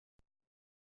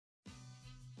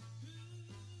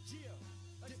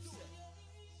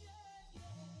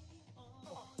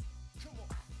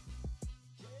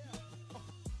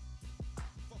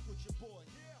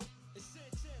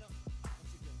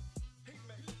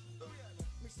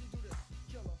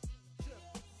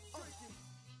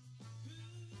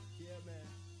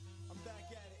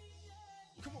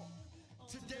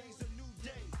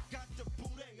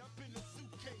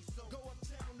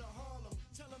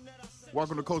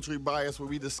Welcome to Culturally Biased, where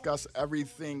we discuss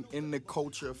everything in the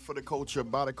culture, for the culture,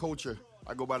 by the culture.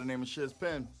 I go by the name of Shiz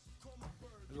Penn.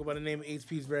 I go by the name of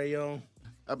HP's very own.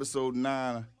 Episode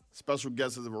 9, special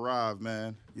guests have arrived,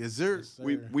 man. Yes, sir. Yes,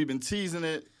 sir. We've been teasing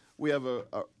it. We have a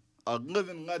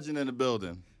living legend in the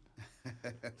building.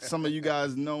 Some of you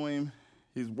guys know him.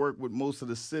 He's worked with most of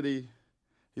the city.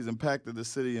 He's impacted the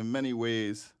city in many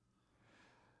ways.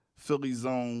 Philly's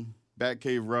own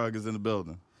Batcave Rugg is in the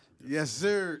building. Yes,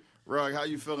 sir. Rugg, how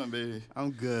you feeling, baby?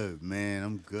 I'm good, man.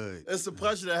 I'm good. It's a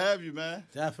pleasure to have you, man.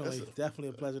 Definitely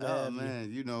a pleasure to have you.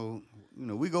 Man, you know,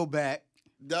 we go back.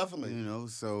 Definitely.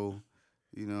 So,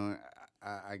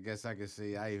 I guess I could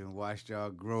say I even watched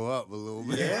y'all grow up a little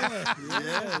bit. Yeah.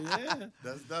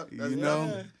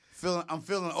 I'm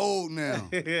feeling old now.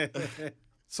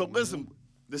 So listen,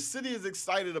 the city is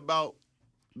excited about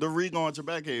the relaunch of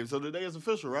Batcave. So today is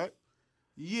official, right?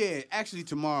 Yeah, actually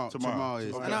tomorrow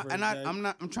is. Okay.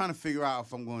 I'm trying to figure out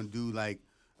if I'm going to do like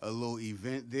a little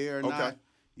event there or not.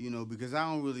 Because I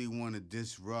don't really want to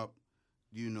disrupt,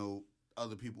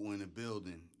 other people in the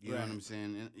building. You know what I'm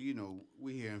saying? And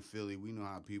we here in Philly, we know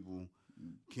how people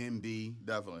can be.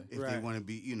 Definitely. If they want to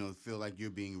be, feel like you're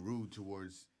being rude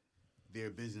towards their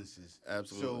businesses.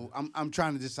 Absolutely. So I'm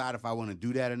trying to decide if I want to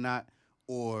do that or not,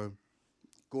 or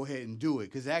go ahead and do it.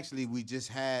 Because actually, we just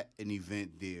had an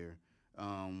event there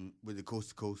with the Coast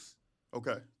to Coast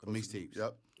mixtapes.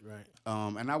 Yep. Right.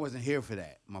 And I wasn't here for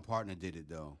that. My partner did it,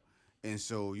 though. And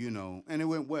so, and it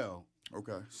went well.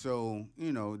 Okay. So,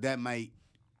 that might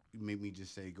make me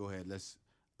just say, go ahead,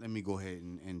 let me go ahead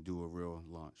and do a real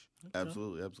launch. Okay.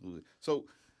 Absolutely. So,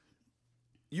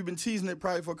 you've been teasing it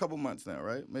probably for a couple months now,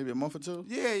 right? Maybe a month or two?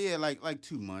 Yeah, like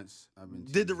 2 months. I've been.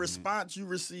 Did the response you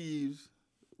received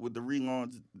with the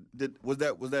relaunch, was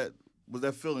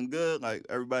that feeling good? Like,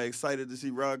 everybody excited to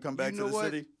see Rugg come back to the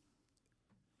city?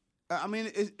 I mean,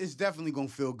 it's definitely gonna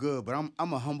feel good, but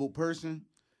I'm a humble person.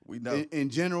 We know in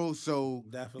general, so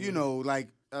definitely. Like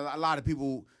a lot of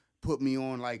people put me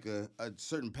on like a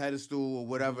certain pedestal or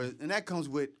whatever, and that comes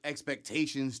with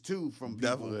expectations too from people.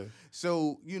 Definitely.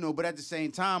 So but at the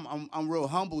same time, I'm real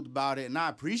humbled about it, and I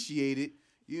appreciate it.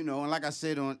 And like I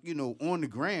said on the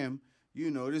gram,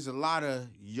 there's a lot of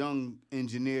young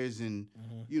engineers and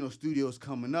studios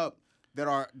coming up that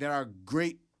are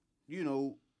great,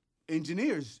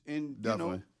 engineers and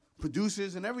Definitely.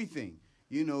 Producers and everything.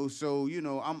 So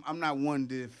I'm not one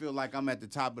to feel like I'm at the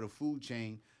top of the food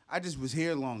chain. I just was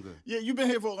here longer. Yeah, you've been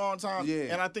here for a long time. Yeah.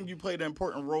 And I think you played an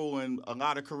important role in a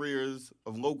lot of careers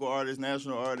of local artists,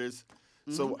 national artists.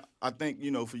 Mm-hmm. So I think,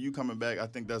 for you coming back, I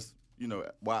think that's,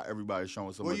 why everybody's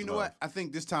showing so much love. Well, you know what? I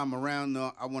think this time around,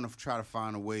 though, I want to try to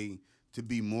find a way to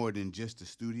be more than just a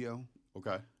studio.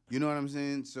 Okay. You know what I'm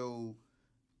saying? So,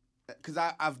 because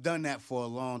I've done that for a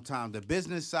long time. The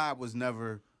business side was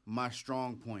never my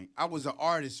strong point. I was an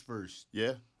artist first.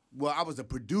 Yeah. Well, I was a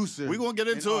producer. We're going to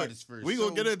get into it. We're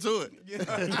going to get into it.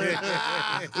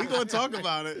 We're going to talk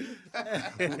about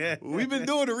it. We've been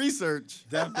doing the research.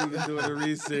 Definitely been doing the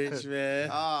research, man.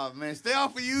 Oh, man. Stay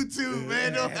off of YouTube,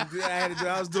 man.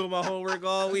 I was doing my homework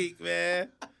all week, man.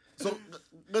 So,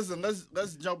 listen,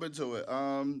 let's jump into it.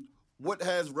 What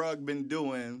has Rugg been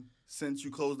doing since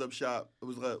you closed up shop? It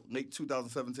was late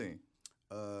 2017.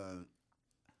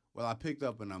 Well, I picked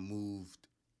up and I moved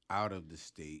out of the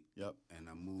state. Yep. And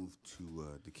I moved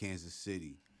to Kansas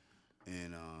City,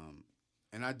 and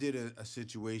I did a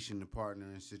situation,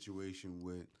 a situation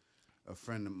with a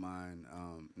friend of mine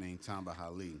named Tamba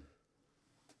Hali.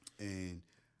 And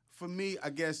for me, I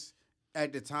guess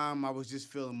at the time I was just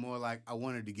feeling more like I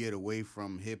wanted to get away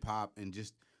from hip hop and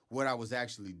just what I was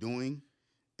actually doing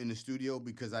in the studio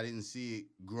because I didn't see it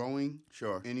growing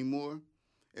anymore.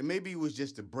 And maybe it was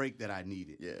just a break that I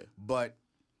needed. Yeah. But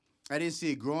I didn't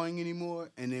see it growing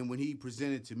anymore. And then when he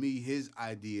presented to me his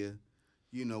idea,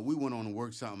 we went on to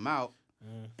work something out.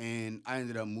 And I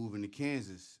ended up moving to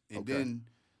Kansas. And then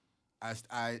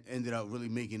I ended up really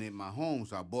making it my home.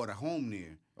 So I bought a home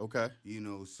there. Okay.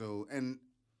 So, and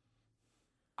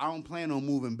I don't plan on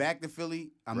moving back to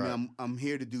Philly. I mean, I'm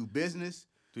here to do business.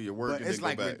 Do your work and it's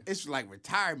then go back. It's like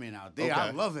retirement out there. Okay.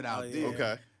 I love it out there.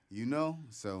 Okay.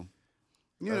 So...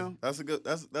 that's a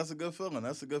good feeling.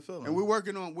 That's a good feeling. And we're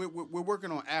working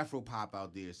on Afro pop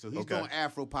out there. So he's doing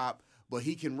Afro pop, but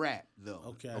he can rap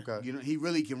though. Okay. He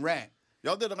really can rap.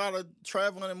 Y'all did a lot of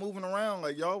traveling and moving around.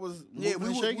 Like y'all was moving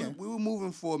and shaking. We were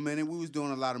moving for a minute. We was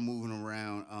doing a lot of moving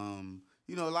around.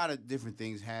 You know, a lot of different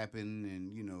things happened,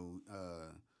 and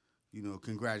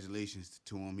congratulations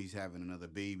to him. He's having another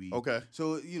baby. Okay.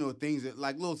 So things that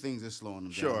like little things that slowing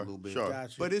him down a little bit. Sure.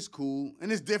 Gotcha. But it's cool,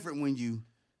 and it's different when you,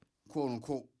 quote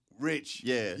unquote, rich.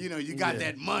 Yeah. You got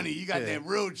that money. You got that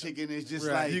real chicken. It's just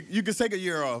Right. like You can take a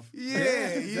year off.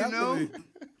 yeah, you know,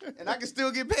 Definitely. and I can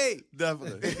still get paid.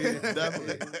 Definitely.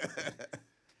 Definitely.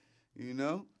 You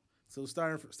know. So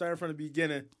starting from the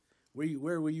beginning,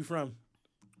 where were you from?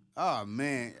 Oh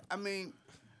man, I mean,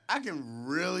 I can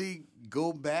really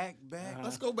go back,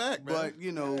 Let's go back, man. but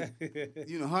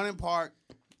Hunting Park,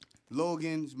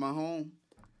 Logan's my home.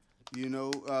 I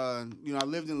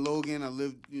lived in Logan. I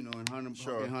lived, in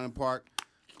Hunting Park.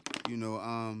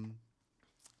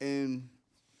 And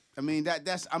I mean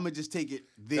that's I'm gonna just take it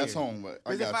there. That's home, but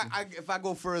I Because got you. if I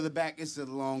go further back, it's a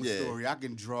long story. I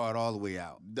can draw it all the way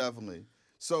out. Definitely.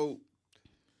 So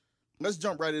let's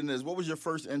jump right into this. What was your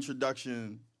first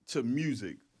introduction to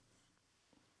music?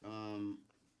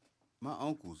 My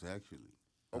uncles actually.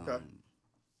 Okay.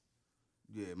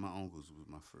 Yeah, my uncles was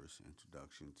my first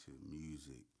introduction to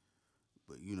music.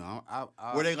 But I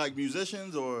Were they like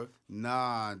musicians or?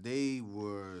 Nah, they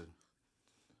were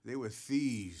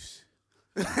thieves.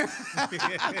 They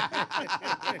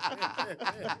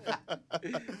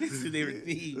were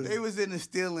thieves. They was into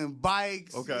stealing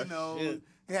bikes. Okay.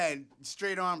 They had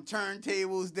straight arm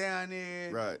turntables down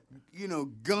there. Right.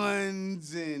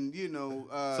 Guns and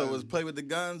So it was play with the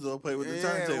guns or play with the yeah,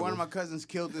 turntable? one of my cousins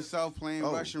killed himself playing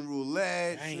Oh. Russian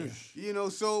roulette. Damn.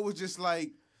 So it was just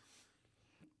like,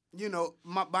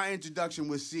 my introduction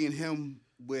was seeing him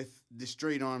with the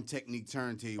straight arm technique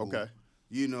turntable. Okay.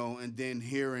 And then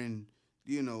hearing,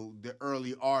 the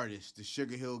early artists, the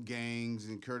Sugar Hill Gangs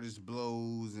and Curtis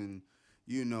Blows, and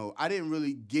I didn't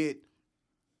really get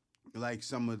like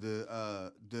some of the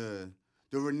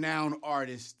renowned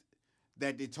artists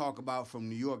that they talk about from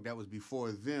New York that was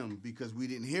before them because we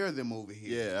didn't hear them over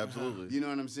here. Yeah, absolutely. You know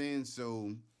what I'm saying?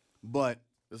 So, but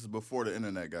This is before the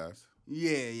internet, guys.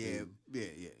 yeah.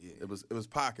 It was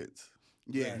pockets.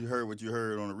 Yeah. You heard what you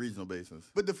heard on a regional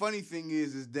basis. But the funny thing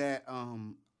is that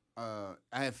I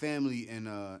have family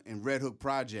in Red Hook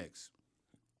Projects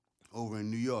over in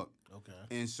New York. Okay.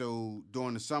 And so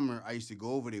during the summer, I used to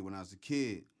go over there when I was a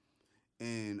kid.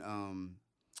 And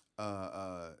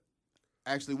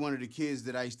actually one of the kids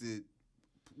that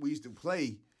we used to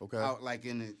play out like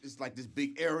it's like this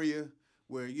big area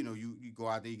where, you go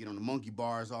out there, you get on the monkey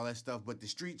bars, all that stuff, but the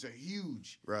streets are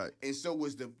huge. Right. And so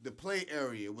was the play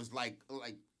area. It was like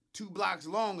 2 blocks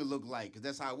long, it looked like, because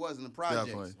that's how it was in the projects.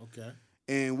 Definitely. Okay.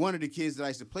 And one of the kids that I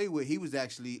used to play with, he was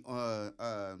actually on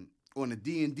a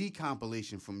D&D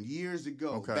compilation from years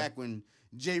ago, back when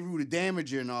J. Rue the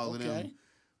Damager and all of them.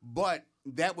 But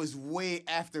that was way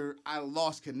after I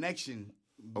lost connection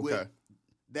with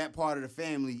that part of the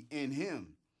family and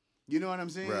him. You know what I'm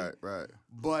saying? Right.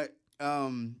 But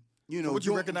So would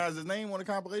you recognize his name on the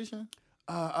compilation?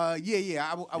 Yeah,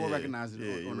 I will recognize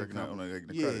it on the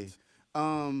credits.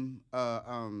 And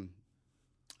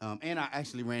I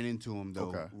actually ran into him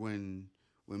though when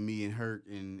me and Hurt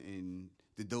and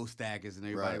the Dough Stackers and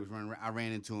everybody was running. I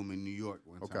ran into him in New York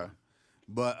one time.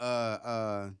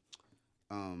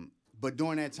 But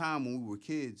during that time when we were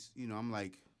kids, I'm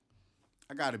like,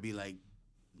 I got to be like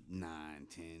 9,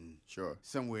 10,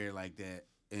 somewhere like that.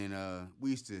 And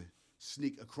we used to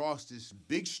sneak across this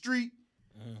big street.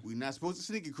 We're not supposed to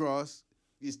sneak across.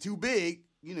 It's too big.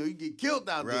 You get killed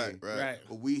out there. Right.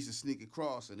 But we used to sneak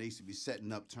across, and they used to be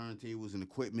setting up turntables and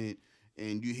equipment,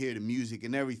 and you hear the music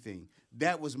and everything.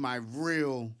 That was my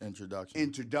real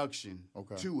introduction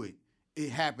to it. It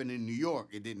happened in New York.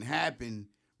 It didn't happen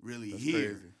really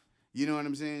here. Crazy. You know what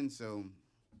I'm saying? So,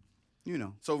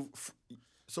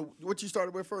 So what you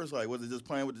started with first? Like, was it just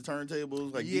playing with the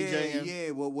turntables, like DJing?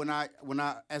 Yeah. Well,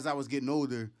 as I was getting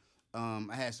older, I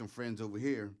had some friends over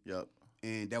here. Yep.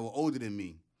 And that were older than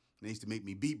me. They used to make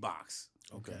me beatbox.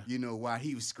 Okay. While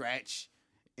he would scratch,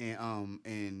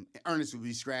 and Ernest would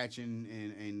be scratching,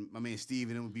 and my man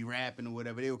Steven would be rapping or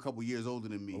whatever. They were a couple years older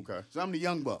than me. Okay. So I'm the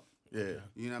young buck. Yeah.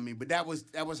 You know what I mean? But that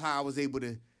was how I was able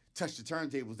to touch the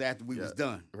turntables after we was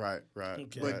done. Right.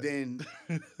 Okay. But then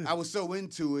I was so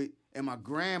into it, and my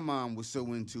grandmom was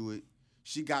so into it,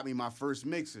 she got me my first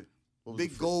mixer.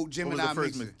 Big gold Gemini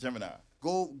mixer.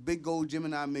 Big gold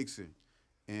Gemini mixer.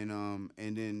 And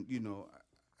then,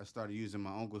 I started using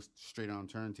my uncle's straight arm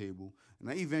turntable.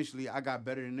 And eventually I got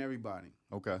better than everybody.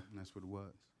 Okay. And that's what it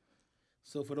was.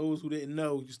 So for those who didn't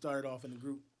know, you started off in a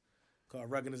group called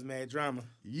Ruggedness Mad Drama.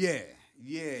 Yeah.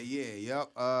 Yep.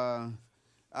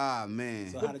 Ah, man.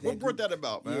 So What brought that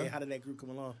about, man? Yeah, how did that group come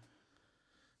along?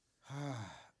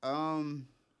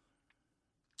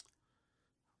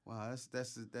 Wow,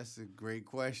 that's a great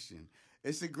question.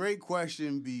 It's a great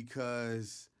question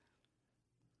because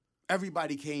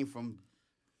everybody came from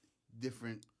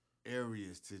different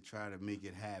areas to try to make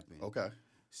it happen. Okay.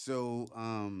 So,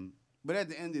 but at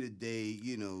the end of the day,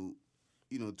 you know,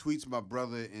 Tweet's my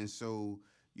brother, and so,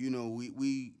 you know,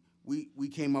 we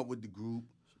came up with the group,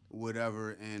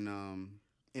 whatever, and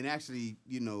actually,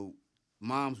 you know,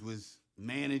 Moms was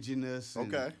managing us.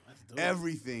 And Okay.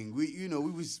 everything. We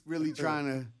was really trying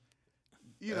to,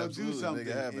 do Absolutely, something.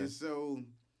 make it happen. And so,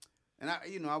 and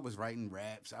I was writing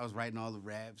raps. I was writing all the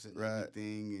raps and Right.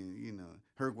 everything. And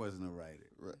Herc wasn't a writer.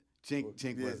 Right.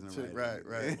 Chink wasn't a writer.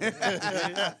 Right.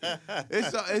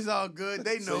 It's all good.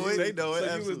 They know it. They know it. So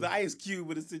you was Absolutely. the Ice Cube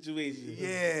of the situation.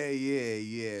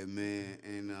 Yeah,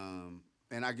 man.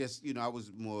 And I guess I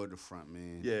was more the front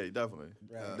man. Yeah, definitely.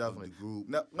 Right. Definitely. Of the group.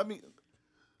 Now,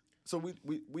 so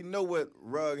we know what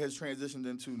Rugg has transitioned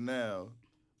into now,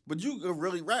 but you could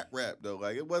really rap though.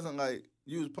 Like, it wasn't like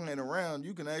you was playing around.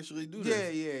 You can actually do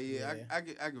this. Yeah. I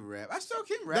could rap. I still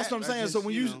can rap. That's what I'm saying. Just, So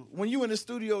when you in the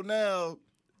studio now,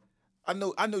 I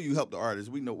know you help the artists.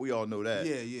 We all know that.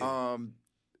 Yeah.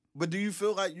 But do you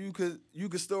feel like you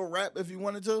could still rap if you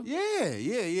wanted to? Yeah.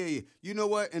 You know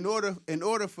what? In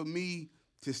order for me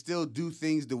to still do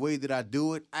things the way that I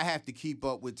do it, I have to keep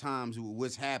up with times with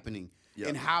what's happening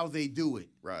and how they do it.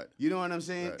 Right. You know what I'm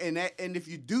saying? Right. And if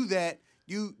you do that,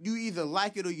 you either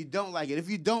like it or you don't like it. If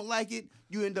you don't like it,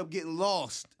 you end up getting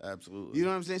lost. Absolutely. You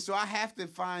know what I'm saying? So I have to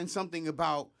find something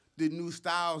about the new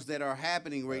styles that are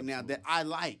happening right now that I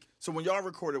like. So when y'all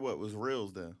recorded, what was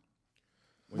reels then?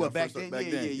 When Well, y'all back first-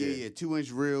 then, yeah.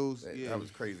 2-inch reels. That, Yeah. that was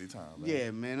crazy time, man.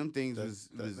 Yeah, man, them things was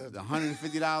that's-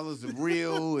 $150 a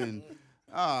reel, and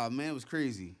man, it was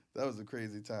crazy. That was a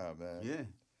crazy time, man. Yeah.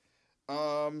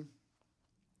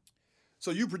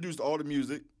 So you produced all the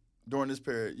music during this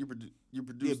period. You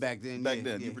produced back then, Back yeah,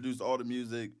 then, yeah. you produced all the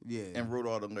music. Yeah. And wrote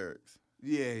all the lyrics.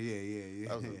 Yeah.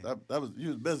 That was you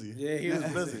was busy. Yeah, he was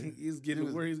busy. He was getting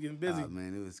busy.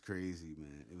 Man, it was crazy,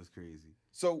 man. It was crazy.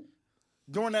 So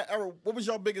during that era, what was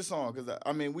your biggest song? Because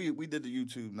we did the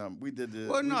YouTube number. We did the.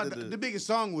 Well, we no, did the biggest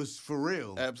song was For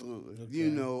Real. Absolutely.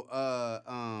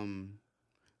 Okay.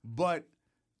 But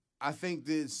I think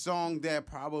the song that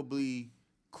probably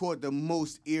caught the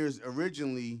most ears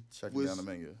originally Checking was down the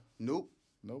menu. Nope.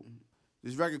 This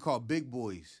This record called Big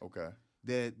Boys Okay.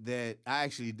 that I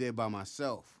actually did by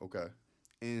myself. Okay.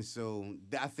 And so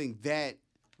I think that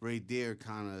right there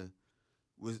kind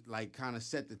of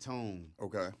set the tone.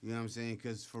 Okay. You know what I'm saying?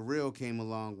 Because For Real came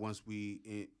along once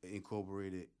we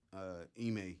incorporated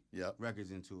Ime Yep. Records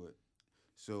into it.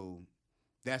 So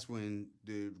that's when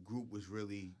the group was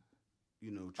really,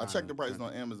 I checked the price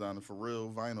on Amazon, and For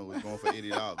Real vinyl is going for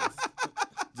 $80.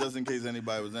 Just in case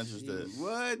anybody was interested.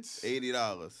 What?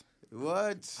 $80.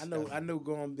 What? I know.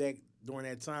 Going back during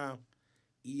that time,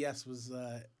 ES was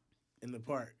in the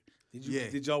park.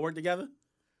 Did y'all work together?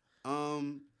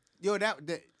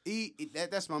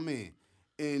 That's my man,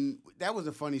 and that was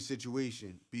a funny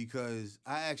situation because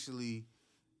I actually,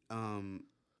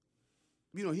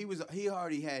 he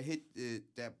already had hit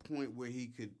that point where he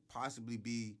could possibly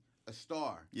be a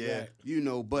star. Yeah.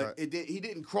 But Right. he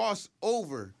didn't cross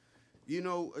over.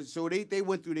 So they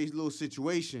went through this little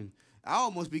situation. I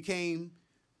almost became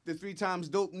the 3 times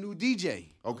dope new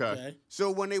DJ. Okay.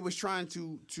 So when they was trying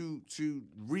to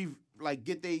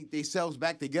get they selves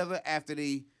back together after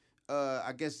they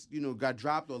I guess got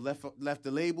dropped or left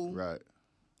the label. Right.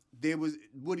 There was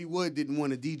Woody Wood didn't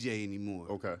want to DJ anymore.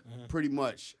 Okay. Pretty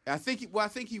much. I think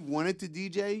he wanted to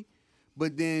DJ,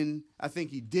 but then I think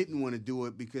he didn't want to do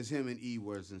it because him and E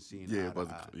wasn't seeing eye Yeah, to it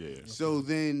wasn't. eye. Yeah. So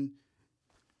then,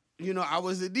 I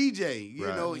was a DJ.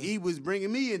 Right. He was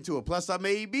bringing me into it. Plus, I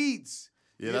made beats.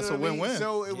 Yeah, You that's know a what I mean? win-win.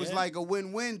 So it was Yeah. like a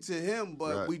win-win to him,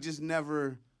 but Right. we just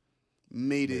never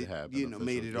made it. happen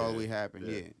Made it all the way happen.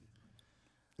 Yeah.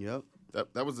 Yeah. Yep.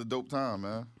 That was a dope time,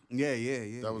 man.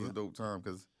 Yeah. That was a dope time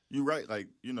because you right, like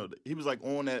he was like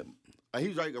on that. He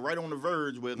was like right on the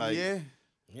verge with like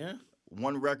Yeah.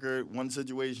 one record, one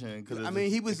situation. Cause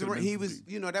he was.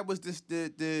 That was just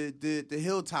the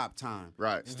hilltop time.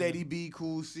 Right. Steady B,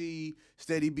 Cool C.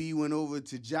 Steady B went over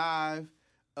to Jive.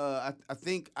 I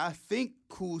think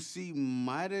Cool C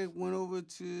might have went over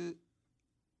to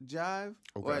Jive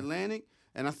or Okay. Atlantic,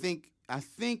 and I think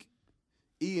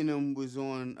E and them was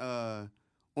on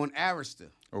Arista.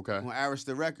 Okay. On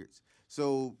Arista Records.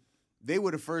 So they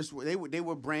were the first. They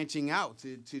were branching out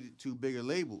to bigger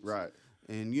labels. Right.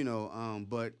 And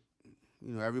but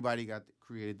everybody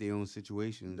created their own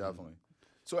situation. Definitely.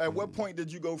 So at what point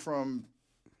did you go from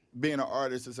being an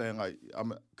artist to saying like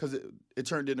because it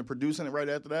turned into producing it right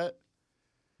after that?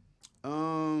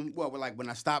 Well, like when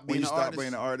I stopped being When you an stopped artist.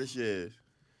 being an artist, yeah.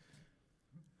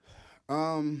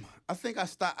 I think I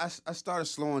started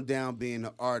slowing down being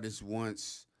an artist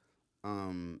once.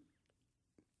 I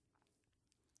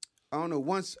don't know.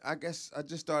 Once I guess I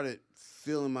just started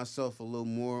feeling myself a little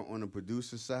more on the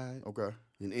producer side, Okay.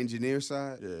 and engineer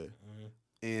side. Yeah.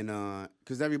 And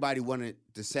because everybody wanted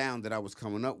the sound that I was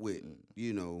coming up with,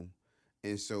 you know,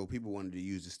 and so people wanted to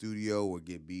use the studio or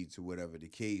get beats or whatever the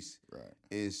case. Right.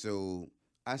 And so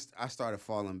I started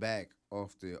falling back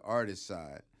off the artist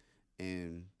side,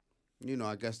 and you know,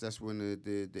 I guess that's when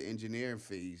the engineering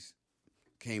phase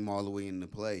came all the way into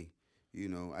play. You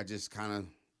know, I just kind of.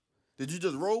 Did you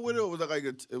just roll with it, or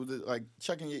was it like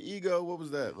checking your ego? What was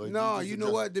that? Like, No, you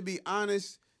know what? To be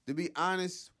honest,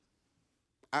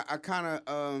 I kind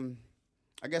of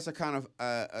I guess I kind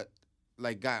of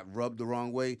like got rubbed the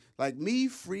wrong way. Like me,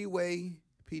 Freeway,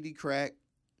 PD Crack,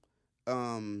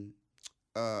 Indy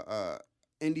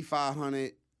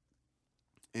 500,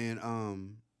 and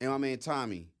my man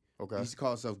Tommy. Okay. He used to call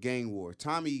himself Gang War.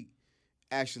 Tommy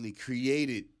actually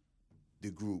created the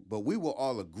group, but we were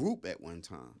all a group at one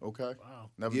time. Okay.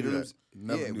 Wow. Never You know knew what I'm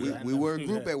that. saying? Never knew Yeah, that. we were a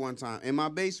group at one time in my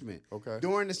basement. Okay.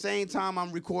 During the same time,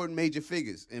 I'm recording Major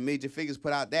Figures, and Major Figures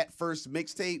put out that first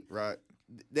mixtape Right.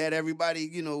 that everybody,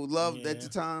 you know, loved at the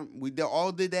time. We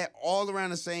all did that all around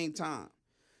the same time.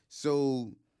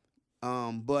 So,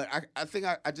 but I think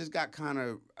I just got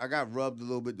I got rubbed a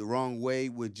little bit the wrong way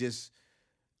with just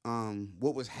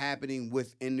what was happening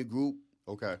within the group.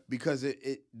 Okay. Because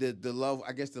the love,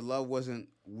 I guess the love wasn't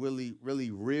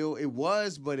really real. It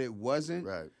was, but it wasn't.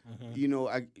 Right. Mm-hmm. You know,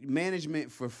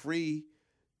 management for Free,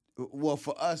 well,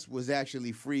 for us was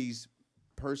actually Free's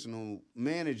personal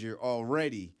manager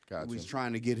already. Gotcha. We was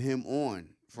trying to get him on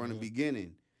from the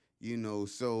beginning. You know,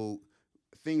 so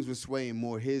things were swaying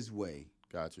more his way.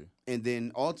 Got you. And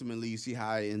then ultimately, you see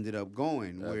how it ended up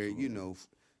going, where Absolutely. you know,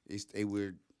 they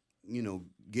were, you know,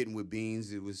 getting with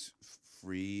Beans. It was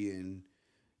Free and.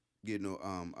 You know,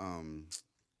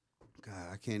 God,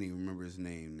 I can't even remember his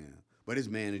name now. But his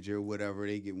manager, whatever,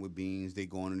 they getting with Beans, they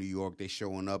going to New York, they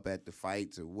showing up at the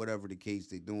fights or whatever the case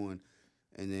they doing,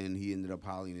 and then he ended up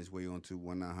hollering his way onto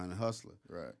 1900 Hustler.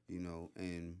 Right. You know,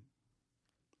 and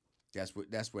that's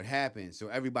what happened. So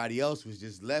everybody else was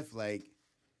just left like,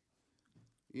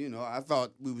 you know, I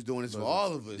thought we was doing this for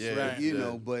all of us, Yeah, right? You yeah.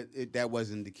 know, but that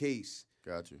wasn't the case.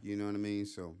 Got you. You know what I mean?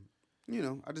 So. You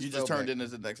know, I just You fell just turned back. in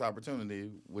as the next opportunity,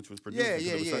 which was producing. Yeah, because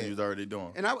yeah, it was something yeah. you was already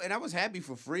doing. And I was happy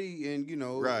for Free, and you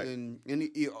know, Right. and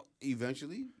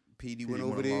eventually PD went went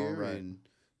over there, along, right. and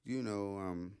you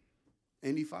know,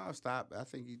 Indy 5 stopped. I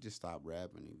think he just stopped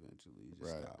rapping eventually. He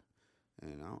just Right. stopped,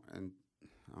 and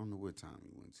I don't know what time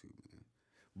he went to, man.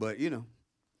 But you know,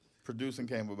 Producing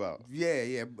came about.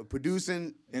 yeah, but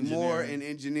producing more and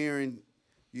engineering,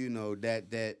 you know, that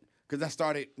because I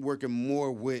started working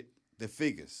more with the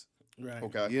figures. Right.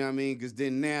 Okay. You know what I mean? Because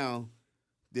then now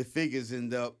the figures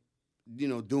end up, you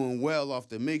know, doing well off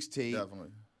the mixtape. Definitely.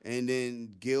 And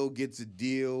then Gil gets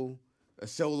a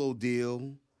solo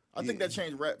deal. I think that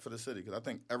changed rap for the city because I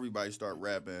think everybody started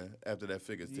rapping after that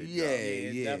Figures tape.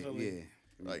 Yeah, definitely.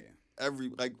 Like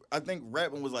I think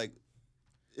rapping was like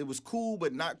it was cool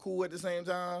but not cool at the same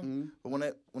time. Mm-hmm. But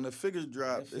when the Figures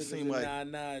dropped, it seemed like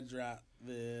nah drop,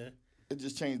 man. it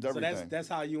just changed So everything. that's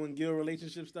how you and Gil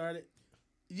relationship started.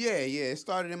 Yeah. It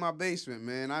started in my basement,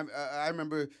 man. I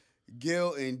remember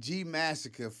Gil and G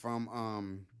Massacre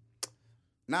from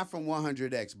not from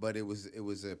 100X, but it was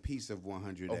a piece of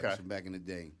 100X from back in the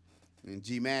day. And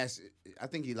G Mass, I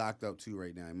think he locked up too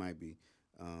right now. It might be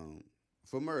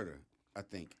for murder. I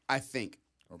think.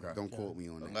 Okay. Don't quote me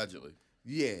on that. Allegedly.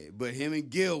 Yeah, but him and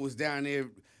Gil was down there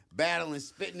battling,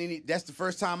 spitting in. That's the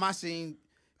first time I seen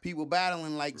people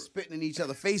battling like spitting in each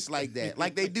other's face like that,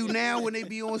 like they do now when they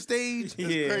be on stage.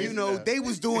 Yeah. You know, they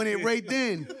was doing it right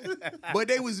then, but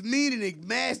they was meaning it.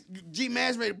 G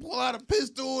Mass ready to pull out a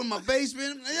pistol in my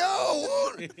basement.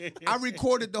 Yo, I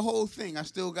recorded the whole thing. I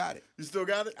still got it. You still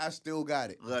got it? I still got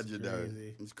it. Legendary.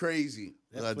 Crazy. It's crazy.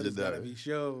 That's what it's gotta Legendary. be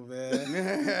shown,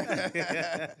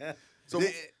 man. So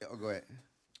Go ahead.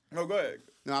 no, go ahead.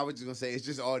 No, I was just gonna say it's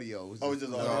just audio. Oh, it's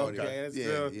just audio. Okay, that's yeah,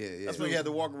 good. yeah. That's when you had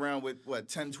to walk around with what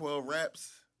 10, 12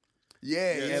 raps.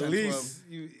 Yeah, Yeah, yeah. At 10, least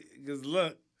because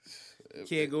look,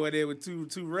 can't go in there with two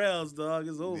rails, dog.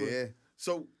 It's over. Yeah.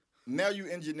 So now you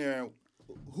engineering.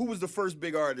 Who was the first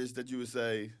big artist that you would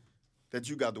say that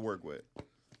you got to work with?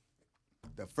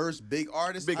 The first big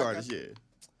artist. Big artist, yeah.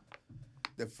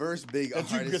 The first big That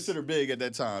artist. you consider big at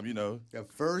that time, you know. The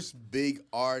first big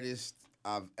artist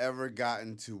I've ever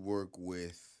gotten to work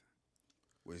with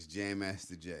was Jam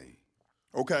Master Jay.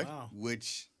 Okay. Wow.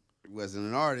 Which wasn't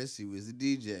an artist, he was a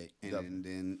DJ. And Definitely.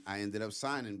 then I ended up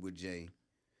signing with Jay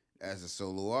as a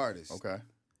solo artist. Okay.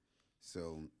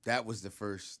 So that was the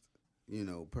first,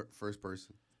 first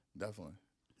person. Definitely.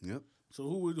 Yep. So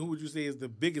who would you say is the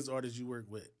biggest artist you work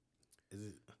with? Is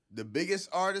it The biggest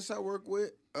artist I work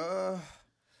with? The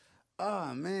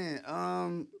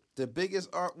biggest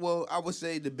I would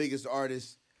say the biggest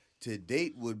artist to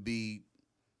date would be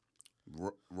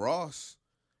Ross.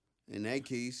 In that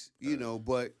case,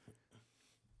 but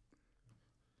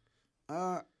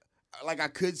like I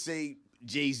could say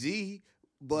Jay-Z,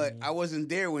 but I wasn't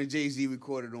there when Jay-Z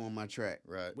recorded on my track.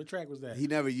 Right. what track was that? He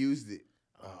never used it.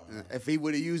 If he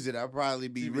would have used it, I'd probably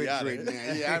be You'd be rich outta right it.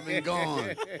 now. Yeah, I'd been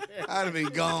gone. I'd have been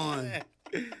gone.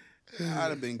 I'd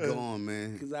have been gone,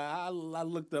 man. Because I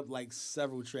looked up like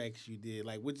several tracks you did.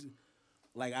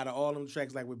 Like out of all them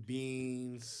tracks, like with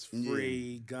Beans,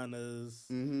 Free, Gunners,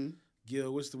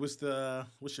 Gil. What's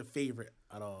your favorite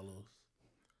out of all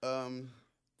those?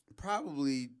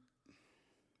 Probably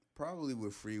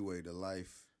with Freeway to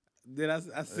Life. Then I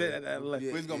said like,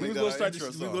 We're gonna we make was that gonna our start. intro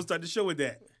We song. gonna start the show with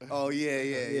that. Oh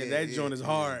yeah. That joint is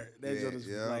hard. That joint is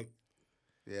like.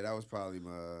 Yeah, that was probably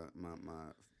my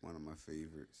one of my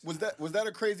favorites. Was that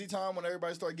a crazy time when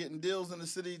everybody started getting deals in the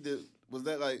city? Was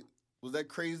that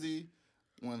crazy?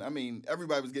 When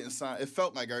everybody was getting signed. It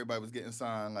felt like everybody was getting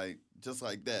signed, like just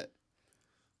like that.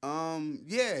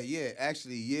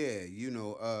 Actually,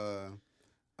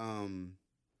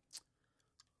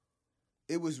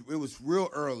 it was real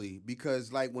early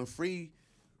because like when Free,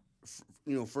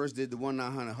 first did the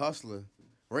 1-900 Hustler,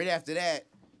 right after that,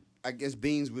 I guess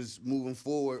Beans was moving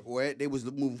forward, or they was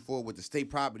moving forward with the state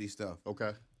property stuff.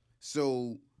 Okay.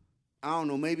 So I don't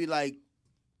know, maybe like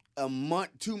a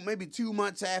month, maybe 2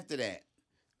 months after that,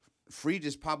 Free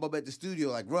just pop up at the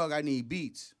studio like, Rugg, I need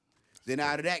beats. Then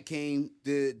out of that came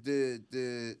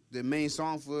the main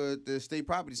song for the state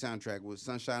property soundtrack was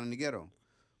Sunshine in the Ghetto,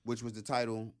 which was the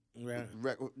title,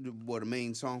 the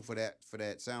main song for that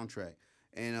soundtrack.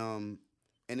 And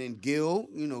then Gil,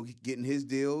 getting his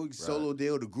deal, solo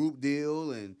deal, the group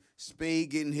deal, and Spade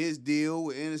getting his deal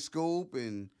with Interscope,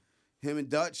 and him and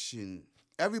Dutch, and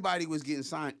everybody was getting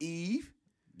signed. Eve.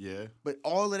 Yeah. But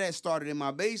all of that started in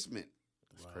my basement.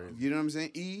 That's crazy. You know what I'm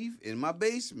saying? Eve in my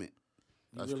basement.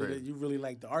 That's crazy. You really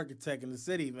like the architect in the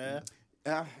city, man.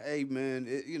 Hey man,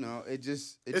 it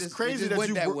crazy that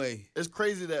went that way. It's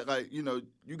crazy that you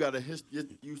got a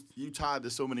you tied to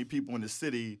so many people in the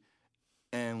city,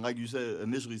 and like you said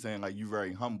initially saying like you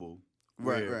very humble.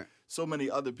 Right. So many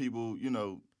other people,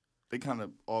 they kind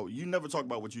of you never talk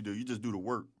about what you do. You just do the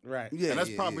work. Right. Yeah. And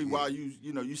that's probably why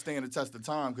you stand the test of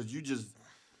time because you just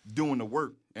doing the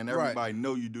work, and everybody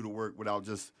know you do the work without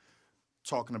just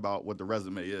talking about what the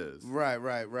resume is. Right.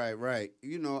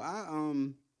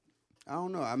 I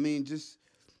don't know. Just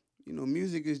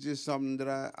music is just something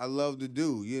that I love to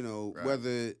do.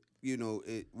 Whether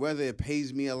whether it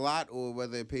pays me a lot or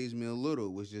whether it pays me a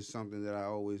little was just something that I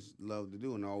always loved to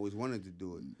do and I always wanted to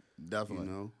do it.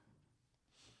 Definitely.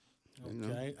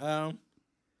 Okay.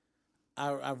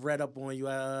 I've read up on you.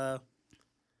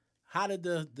 How did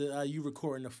the you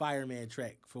recording the Fireman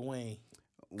track for Wayne?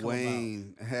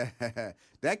 Wayne,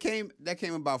 that came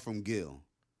about from Gil.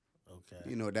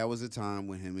 Okay. That was a time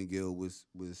when him and Gil was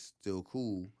still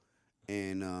cool,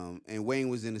 and Wayne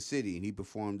was in the city and he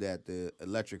performed at the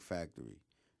Electric Factory,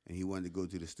 and he wanted to go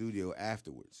to the studio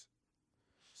afterwards.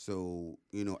 So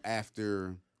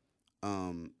after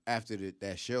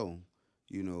that show,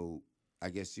 I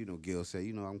guess Gil said,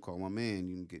 I'm calling my man.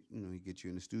 You can get he get you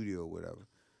in the studio or whatever.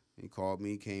 And he called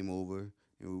me, came over,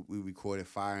 and we recorded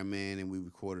Fireman, and we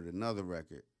recorded another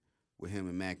record with him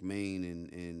and Mac Main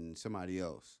and somebody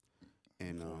else.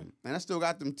 And I still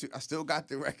got them too. I still got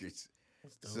the records.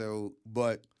 So,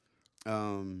 but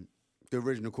the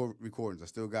original recordings, I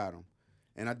still got them,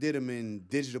 and I did them in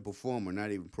Digital Performer,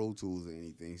 not even Pro Tools or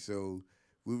anything. So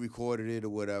we recorded it or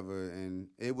whatever, and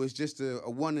it was just a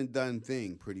one and done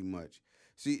thing, pretty much.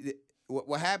 See,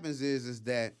 what happens is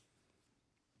that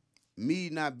me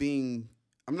not being,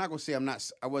 I'm not gonna say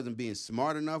I wasn't being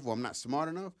smart enough, or I'm not smart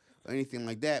enough, or anything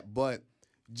like that, but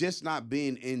just not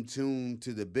being in tune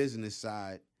to the business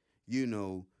side,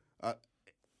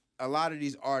 a lot of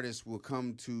these artists will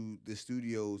come to the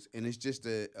studios and it's just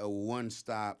a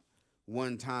one-stop,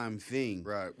 one-time thing.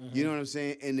 Right. Mm-hmm. You know what I'm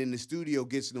saying? And then the studio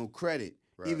gets no credit,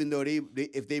 even though they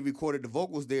if they recorded the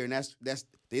vocals there, and that's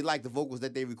they like the vocals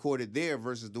that they recorded there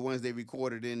versus the ones they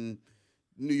recorded in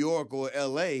New York or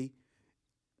L.A.,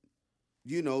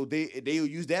 you know, they'll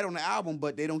use that on the album,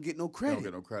 but they don't get no They credit. don't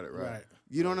get no credit, right?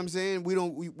 You know what I'm saying? We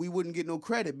wouldn't get no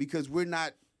credit because we're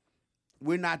not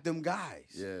them guys.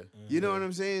 Yeah. You know what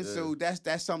I'm saying? Yeah. So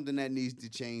that's something that needs to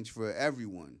change for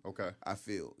everyone. Okay. I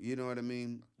feel. You know what I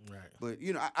mean? Right. But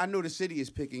you know, I know the city is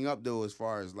picking up though, as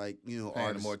far as like, you know, Paying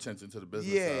artists. more attention to the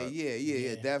business Yeah, side.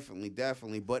 yeah,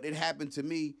 definitely. But it happened to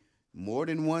me more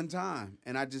than one time,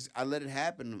 and I let it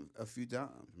happen a few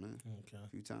times, man. Okay. A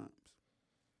few times.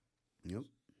 Yep.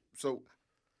 So,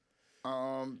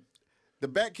 the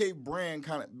Batcave brand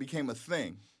kind of became a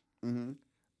thing.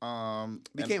 Mm-hmm.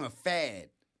 Became a fad.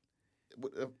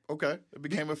 Okay, it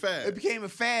became a fad. It became a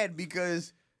fad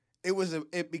because it was a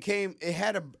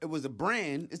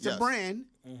brand. It's Yes. a brand.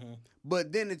 Mm-hmm.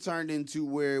 But then it turned into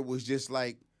where it was just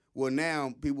like, well,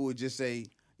 now people would just say,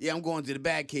 yeah, I'm going to the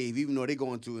Batcave, even though they're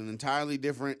going to an entirely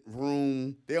different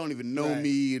room. They don't even know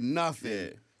me, nothing. Yeah.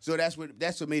 So that's what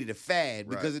made it a fad,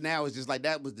 because Right. now it's just like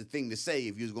that was the thing to say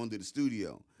if you was going to the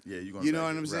studio. Yeah, you're going. You know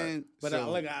what I'm saying? But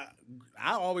So-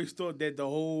 I always thought that the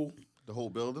whole The whole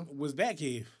building. was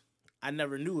Batcave. I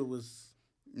never knew it was.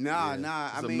 Nah. There's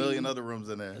I a mean, million other rooms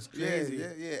in there. That's yeah, crazy.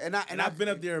 yeah. And I've been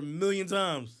up there a million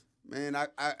times. Man, I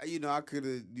I could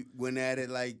have went at it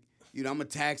like, you know, I'm gonna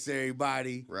tax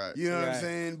everybody. Right. You know what I'm Right.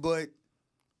 saying? But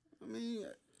I mean,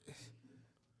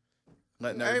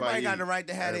 Letting everybody got eat. the right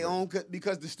to have their own,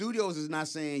 because the studios is not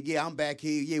saying, yeah, I'm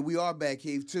Batcave. Yeah, we are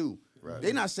Batcave too. Right.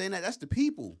 They're not saying that. That's the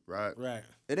people. Right. Right.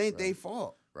 It ain't their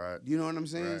fault. Right. You know what I'm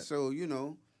saying? Right. So, you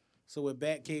know, So with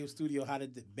Batcave Studio, how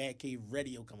did the Batcave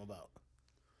Radio come about?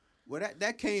 well,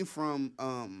 that came from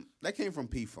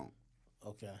P-Funk,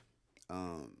 Okay.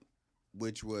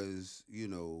 which was, you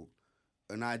know,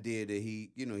 an idea that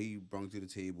he brought to the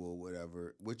table or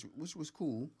whatever, which was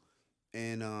cool.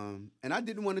 And I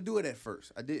didn't want to do it at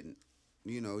first. I didn't.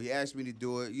 You know, he asked me to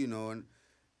do it, you know,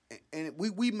 and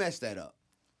we messed that up.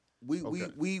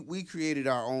 We created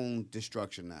our own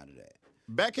destruction out of that.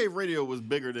 Batcave Radio was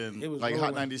bigger than It was like Hot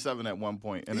rolling. 97 at one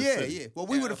point. In the Yeah, city. yeah. Well,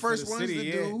 we were the for first the ones city,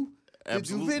 to do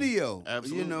Absolutely. video.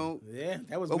 Absolutely. You know, Yeah,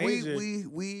 that was but major.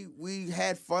 we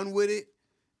had fun with it.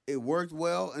 It worked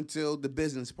well until the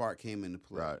business part came into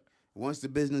play. Right. Once the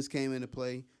business came into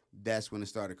play, that's when it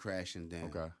started crashing down.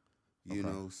 Okay. You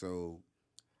know, so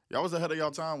Y'all was ahead of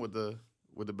y'all time with the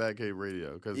Batcave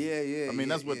Radio. Cause, yeah. I mean,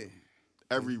 that's what yeah.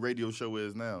 every radio show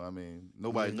is now. I mean,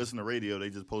 nobody listen to radio. They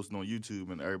just post it on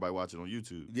YouTube and everybody watch it on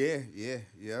YouTube.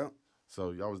 Yeah.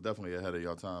 So y'all was definitely ahead of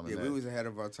y'all time. in Yeah, that. we was ahead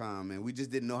of our time, man. We just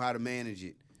didn't know how to manage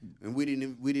it, and we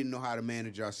didn't know how to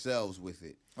manage ourselves with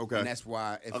it. Okay. And that's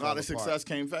why a lot of success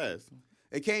came fast.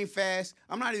 It came fast.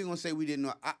 I'm not even gonna say we didn't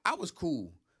know. I was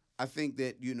cool. I think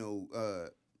that, you know,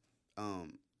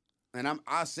 and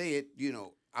I say it, you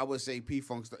know, I would say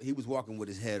P-Funk, he was walking with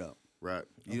his head up. Right.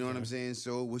 You know what I'm saying?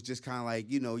 So it was just kind of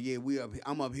like, you know, yeah,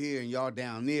 I'm up here and y'all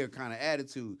down there kind of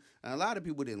attitude. And a lot of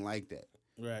people didn't like that.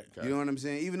 right. Okay. You know what I'm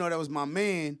saying? Even though that was my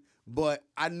man, but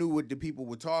I knew what the people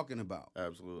were talking about.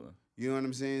 Absolutely. You know what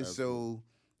I'm saying? Absolutely. So,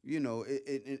 you know,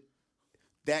 it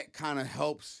that kind of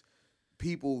helps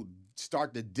people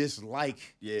start to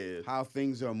dislike Yeah. how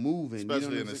things are moving. you know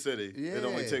Especially what in I'm the saying? city. Yeah. It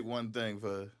only take one thing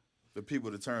for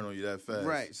people to turn on you that fast.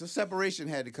 Right. So separation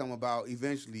had to come about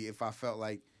eventually if I felt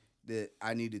like that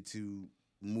I needed to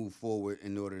move forward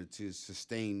in order to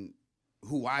sustain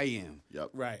who I am. Yep.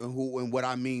 Right. And what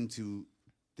I mean to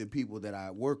the people that I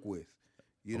work with.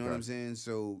 You know what Okay. I'm saying?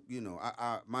 So, you know,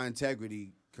 I my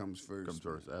integrity comes first. Comes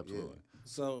first, absolutely.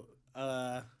 So,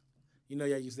 you know,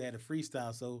 y'all used to have a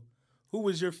freestyle. So, who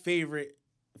was your favorite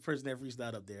person that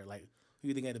freestyled up there? Like, who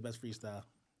you think had the best freestyle?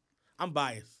 I'm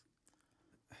biased.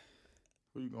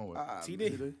 Who you going with?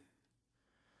 TD.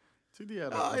 TD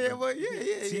had Oh, yeah, well, yeah.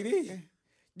 TD.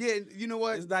 Yeah, you know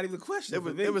what? It's not even a question.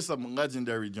 it was some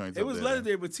legendary joints. It up was there.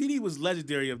 legendary, but TD was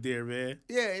legendary up there, man.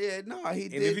 Yeah, no, he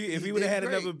And did. if he would have did had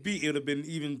great. another beat, it would have been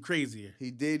even crazier. He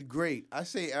did great. I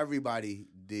say everybody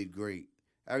did great.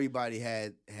 Everybody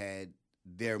had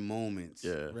their moments.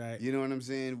 Yeah. Right. You know what I'm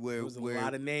saying? There was a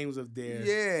lot of names up there.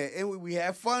 Yeah, and we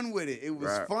had fun with it. It was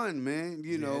Right. fun, man.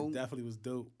 You Yeah, know, it definitely was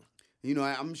dope.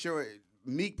 I'm sure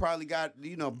Meek probably got,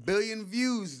 a billion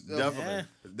views of Definitely.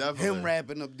 Definitely. him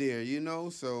rapping up there,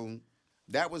 so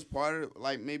that was part of,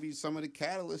 like, maybe some of the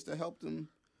catalysts that helped him,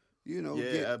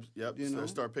 Yeah, yep. you know.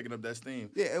 Start picking up that steam.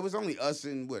 Yeah, it was only us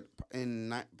and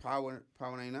Power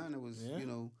 99 that was,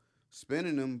 Yeah.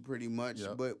 spinning them pretty much,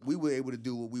 Yep. but we were able to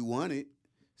do what we wanted.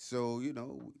 So,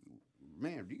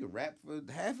 man, you can rap for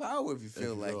a half hour if you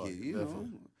feel you like feel it, like it, you know.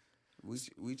 definitely.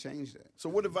 We changed that. So,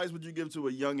 what advice would you give to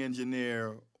a young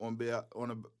engineer on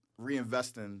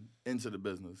reinvesting into the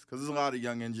business? Because there's a lot of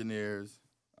young engineers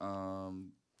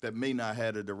that may not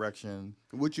have a direction.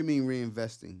 What you mean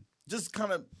reinvesting? Just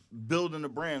kind of building a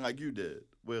brand like you did,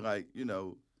 where like,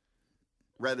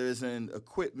 whether it's in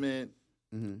equipment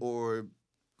or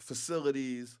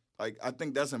facilities, like I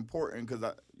think that's important because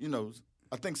I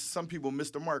think some people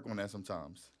miss the mark on that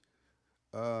sometimes.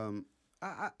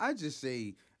 I just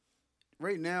say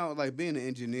right now, like being an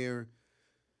engineer,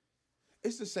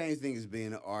 it's the same thing as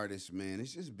being an artist, man.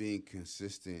 It's just being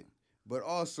consistent, but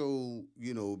also,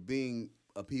 being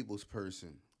a people's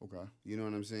person. Okay. You know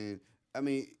what I'm saying? I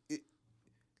mean,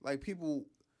 like people,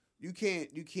 you can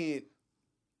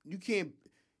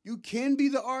be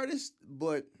the artist,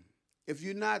 but if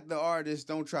you're not the artist,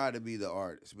 don't try to be the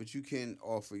artist. But you can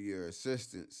offer your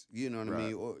assistance, you know what I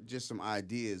mean, or just some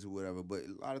ideas or whatever. But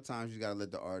a lot of times you gotta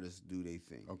let the artist do their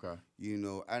thing. Okay.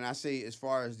 And I say as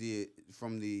far as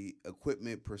from the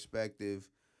equipment perspective,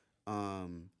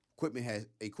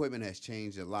 equipment has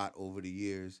changed a lot over the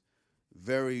years.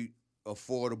 Very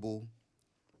affordable.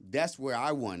 That's where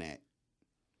I won at.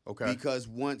 Okay. Because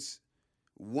once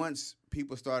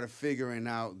people started figuring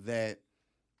out that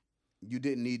you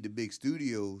didn't need the big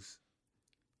studios,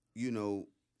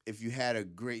 if you had a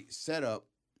great setup,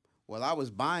 well, I was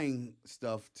buying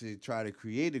stuff to try to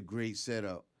create a great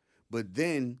setup. But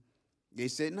then they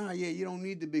said, nah, yeah, you don't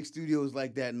need the big studios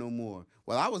like that no more.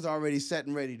 Well, I was already set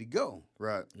and ready to go.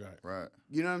 Right.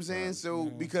 You know what I'm saying? Right. So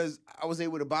because I was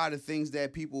able to buy the things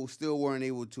that people still weren't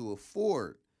able to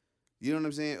afford. You know what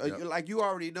I'm saying? Yep. Like you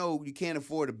already know you can't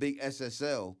afford a big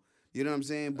SSL. You know what I'm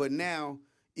saying? But now,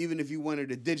 even if you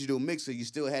wanted a digital mixer, you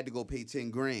still had to go pay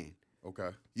 $10,000. Okay.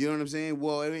 You know what I'm saying?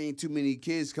 Well, it ain't too many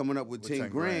kids coming up with 10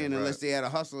 grand unless they had a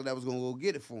hustler that was going to go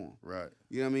get it for them. Right.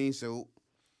 You know what I mean? So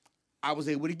I was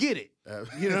able to get it.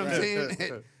 You know what I'm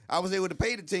saying? I was able to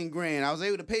pay the 10 grand. I was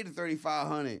able to pay the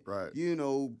 $3,500. Right.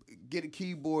 Get a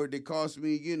keyboard that cost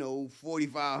me,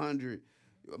 $4,500.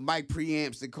 Mic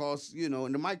preamps that cost,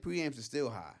 and the mic preamps are still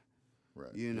high.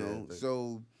 Right.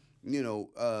 So,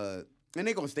 and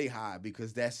they're gonna stay high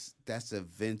because that's a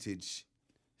vintage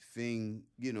thing.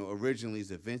 Originally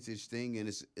it's a vintage thing, and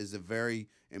it's a very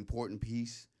important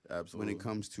piece. Absolutely. When it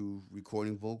comes to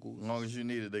recording vocals. As long as you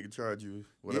need it, they can charge you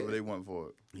whatever they want for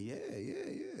it.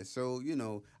 Yeah. So,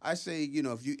 I say,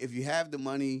 if you have the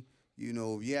money,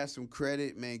 if you have some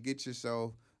credit, man, get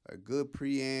yourself a good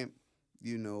preamp,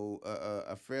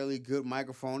 a fairly good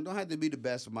microphone. Don't have to be the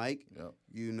best mic. Yep.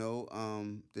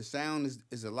 The sound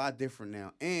is a lot different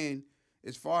now. And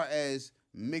as far as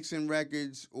mixing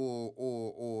records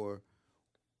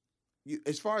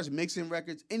as far as mixing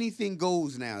records, anything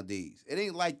goes nowadays. It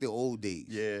ain't like the old days.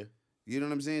 Yeah. You know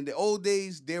what I'm saying? The old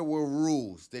days, there were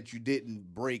rules that you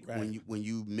didn't break when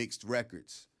you mixed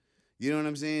records. You know what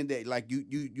I'm saying? That like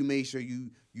you made sure you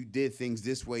did things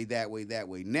this way, that way, that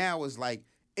way. Now it's like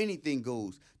anything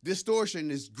goes.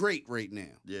 Distortion is great right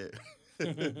now. Yeah.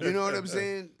 You know what I'm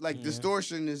saying? Like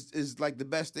distortion is like the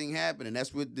best thing happening.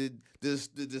 That's what the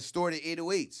distorted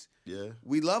 808s. Yeah.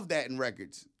 We love that in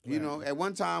records. At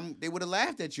one time they would have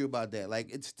laughed at you about that.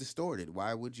 Like, it's distorted.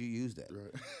 Why would you use that?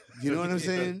 Right. You know what I'm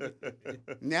saying?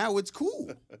 Now it's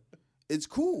cool. It's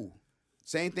cool.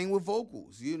 Same thing with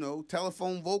vocals,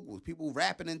 telephone vocals. People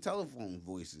rapping in telephone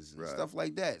voices and stuff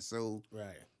like that. So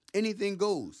anything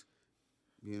goes.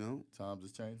 Times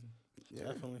is changing. Yeah.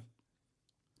 Definitely.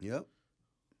 Yep.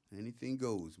 Anything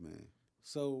goes, man.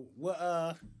 So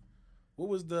what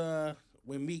was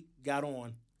when Meek got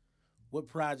on, what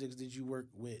projects did you work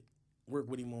with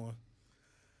him on?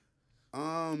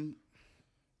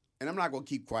 And I'm not gonna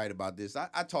keep quiet about this.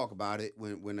 I talk about it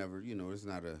whenever, it's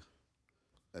not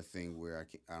a thing where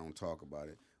I don't talk about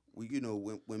it.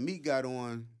 When Meek got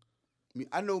on,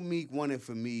 I know Meek wanted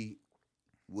for me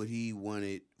what he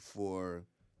wanted for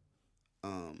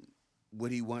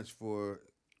what he wants for,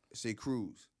 say,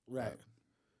 Cruz. Right.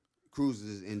 Cruz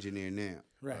is his engineer now.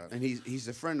 Right. And he's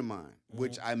a friend of mine,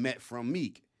 which I met from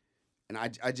Meek. And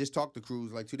I just talked to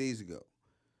Cruz like 2 days ago.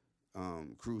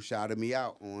 Cruz shouted me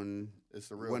out on It's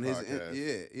the Real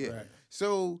podcast. Yeah. Right.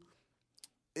 So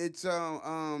it's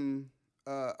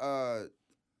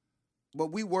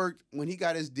but we worked when he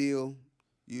got his deal.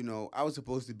 I was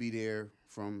supposed to be there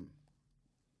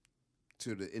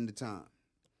to the end of time.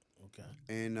 Okay.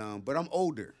 And but I'm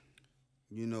older,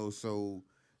 so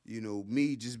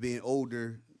me just being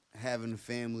older, having a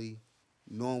family,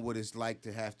 knowing what it's like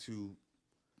to have to,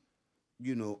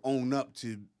 own up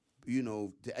to,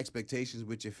 the expectations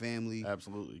with your family.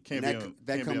 Absolutely.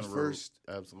 That comes first.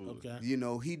 Absolutely. Okay.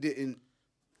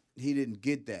 He didn't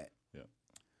get that. Yeah.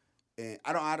 And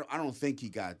I don't think he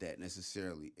got that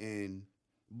necessarily.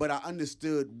 But I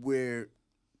understood where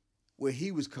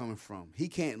he was coming from. He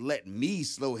can't let me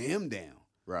slow him down.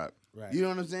 Right. Right. You know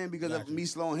what I'm saying? Because of me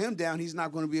slowing him down, he's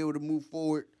not going to be able to move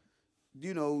forward,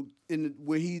 you know,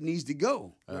 where he needs to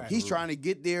go. Right. He's trying to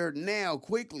get there now,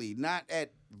 quickly, not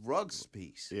at Rugg's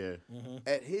pace. Yeah.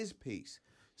 At his pace.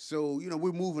 So, you know,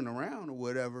 we're moving around or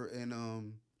whatever,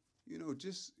 and you know,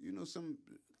 just, you know, some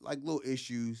like little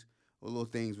issues or little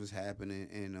things was happening,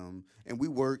 and we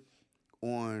worked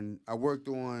on. I worked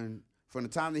on from the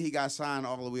time that he got signed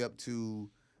all the way up to,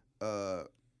 I'm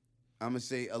gonna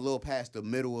say a little past the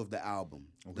middle of the album,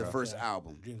 the first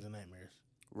album, Dreams and Nightmares.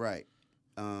 right?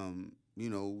 You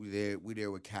know, we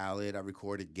there with Khaled. I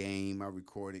recorded Game. I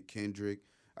recorded Kendrick.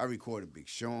 I recorded Big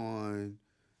Sean.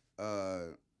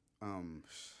 And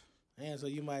so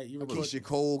you Keisha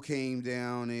Cole came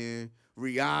down there.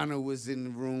 Rihanna was in the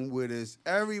room with us.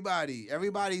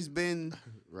 Everybody's been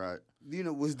Right. You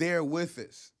know, was there with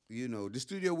us. You know, the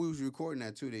studio we was recording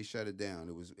at too, they shut it down.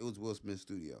 It was Will Smith's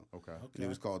studio. Okay. And it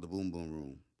was called the Boom Boom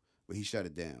Room, but he shut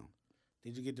it down.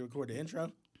 Did you get to record the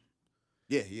intro?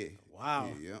 Yeah. Wow.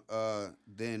 Yeah.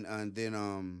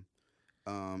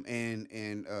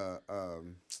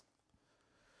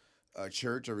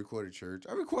 Church. I recorded Church.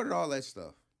 I recorded all that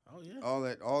stuff. Oh yeah.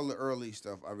 All the early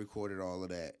stuff. I recorded all of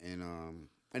that, and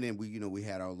then we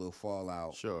had our little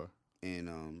fallout. Sure.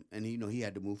 And he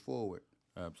had to move forward.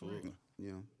 Absolutely. You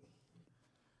know.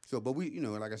 So, but we,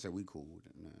 like I said, we cool.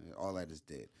 All that is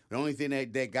dead. The only thing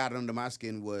that got under my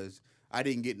skin was I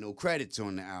didn't get no credits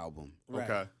on the album. Right.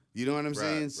 Okay. You know what I'm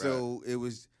saying? Right. So it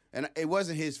was, and it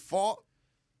wasn't his fault.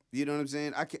 You know what I'm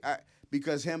saying?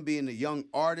 Because him being a young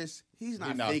artist, he's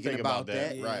not thinking about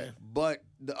that. Yeah. Right. But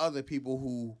the other people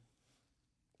who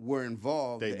were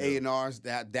involved, the A&Rs,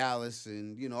 Dallas,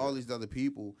 and all these other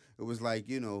people, it was like,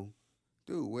 dude,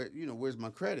 where's my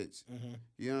credits? Mm-hmm.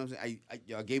 You know what I'm saying?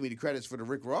 Y'all gave me the credits for the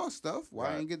Rick Ross stuff. Why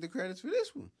I didn't get the credits for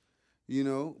this one?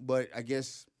 But I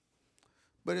guess,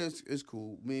 but it's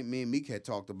cool. Me and Meek had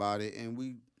talked about it, and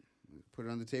we put it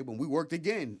on the table, and we worked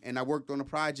again. And I worked on a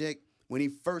project when he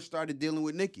first started dealing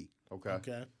with Nicki.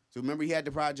 Okay. So remember, he had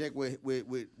the project with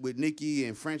Nicki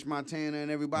and French Montana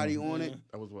and everybody on it.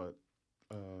 That was what?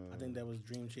 I think that was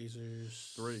Dream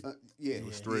Chasers 3. It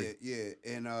was 3. Yeah.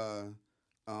 And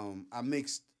I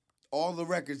mixed all the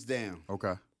records down.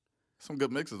 Okay. Some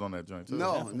good mixes on that joint too.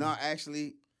 No,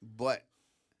 actually, but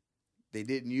they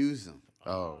didn't use them.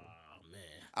 Oh man.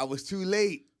 I was too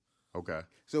late. Okay.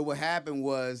 So what happened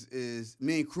is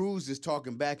me and Cruz is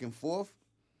talking back and forth,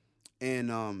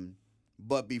 and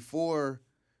but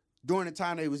during the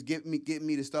time they was getting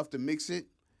me the stuff to mix it,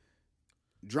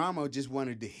 Drama just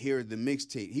wanted to hear the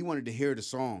mixtape. He wanted to hear the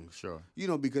songs. Sure.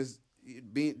 Because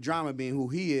Drama being who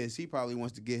he is, he probably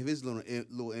wants to give his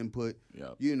little input.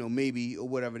 Yep. Maybe or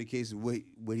whatever the case, what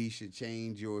he should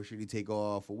change or should he take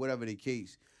off or whatever the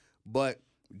case. But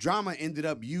Drama ended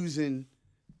up using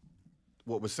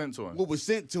what was sent to him.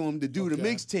 To do the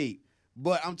mixtape.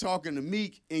 But I'm talking to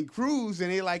Meek and Cruz, and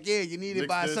they're like, yeah, you need it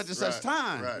by such and such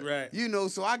time. Right.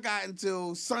 So I got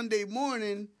until Sunday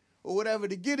morning or whatever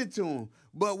to get it to him.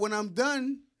 But when I'm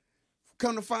done,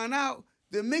 come to find out,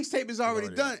 the mixtape is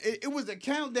already done. It was a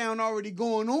countdown already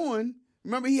going on.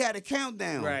 Remember, he had a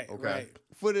countdown. Right.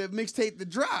 For the mixtape to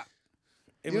drop.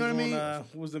 You know what I mean?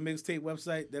 What was the mixtape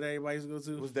website that everybody used to go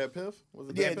to? Was that Piff? Was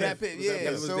it that Piff? Yeah.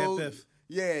 It was that Piff.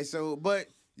 Yeah, so, but,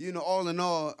 all in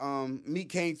all, Meek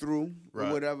came through or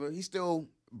whatever. He still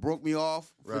broke me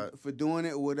off for doing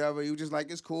it or whatever. He was just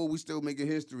like, it's cool. We still making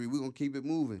history. We're going to keep it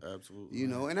moving. Absolutely.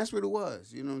 And that's what it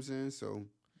was. You know what I'm saying? So.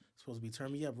 It's supposed to be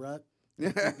Turn Me Up, Rugg.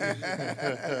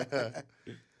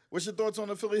 What's your thoughts on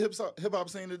the Philly hip hop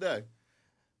scene today?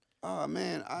 Oh,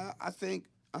 man, I think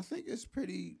it's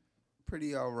pretty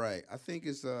all right. I think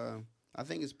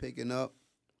it's picking up.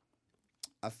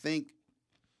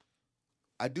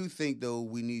 I do think, though,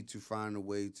 we need to find a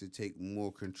way to take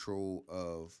more control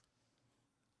of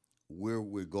where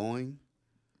we're going.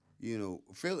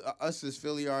 Us as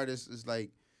Philly artists is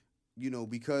like,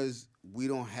 because we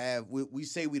don't have, we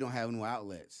say we don't have no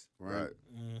outlets, right?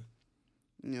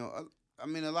 Mm-hmm. I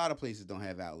mean, a lot of places don't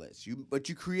have outlets, but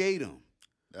you create them.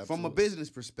 Absolutely. From a business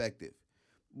perspective.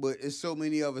 But it's so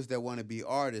many of us that want to be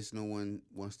artists, no one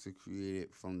wants to create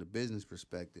it from the business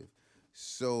perspective.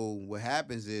 So what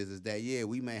happens is that,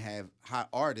 we may have hot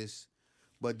artists,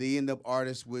 but they end up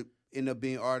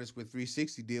being artists with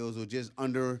 360 deals or just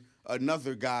under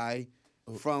another guy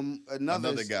from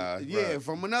another guy. Yeah,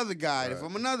 from another guy,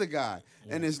 from another guy.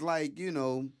 Yeah. And it's like,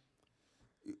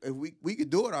 if we could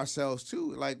do it ourselves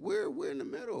too. Like we're in the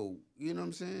middle. You know what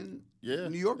I'm saying? Yeah.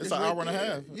 New York it's is an right hour and a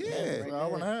half. Yeah. It's an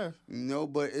hour and a half.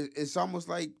 But it's almost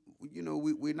like,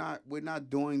 we're not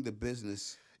doing the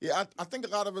business. Yeah, I think a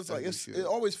lot of us like it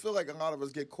always feel like a lot of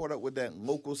us get caught up with that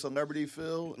local celebrity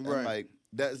feel, and like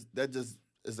that just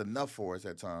is enough for us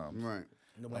at times. Right.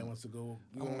 Nobody wants to go.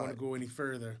 You don't want to go any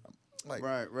further. Like,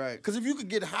 right. Because if you could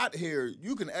get hot here,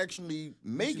 you can actually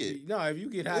make it. No, if you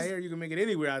get hot here, you can make it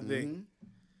anywhere. I think. Mm-hmm.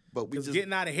 But we just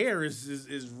getting out of here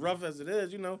is rough as it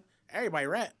is. You know, everybody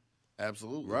rap.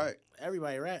 Absolutely. Right.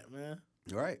 Everybody rap, man.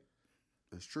 Right.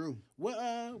 That's true.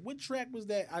 What track was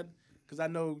that? Because I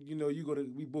know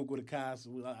we both go to Cas.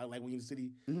 I like when you in the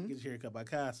city get your haircut by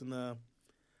Cas, and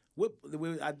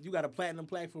you got a platinum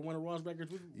plaque for one of Raw's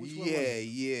records. Which one was it?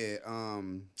 Yeah.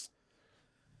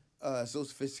 So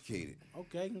Sophisticated.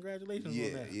 Okay, congratulations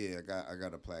on that. Yeah, I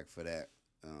got a plaque for that.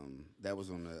 That was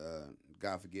on the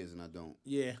God Forgives and I Don't.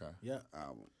 Yeah,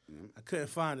 album. Yeah. I couldn't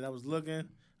find it. I was looking.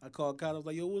 I called Kyle. I was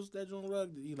like, "Yo, what's that on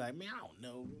Rugg?" He like, "Man, I don't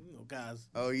know, guys."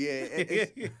 Oh yeah,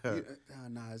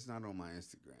 nah, it's not on my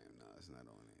Instagram. No, it's not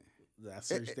on there. I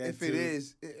searched that if too. It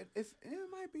is, if it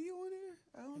might be on there.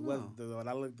 I don't know. When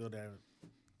I looked through there.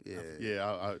 Yeah,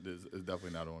 it's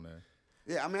definitely not on there.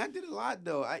 Yeah, I mean, I did a lot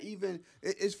though.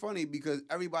 It's funny because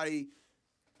everybody,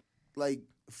 like,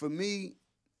 for me,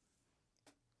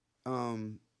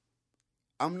 I'm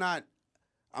not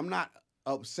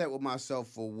upset with myself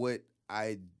for what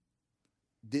I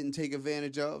didn't take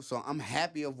advantage of. So I'm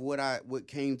happy of what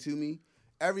came to me.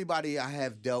 Everybody I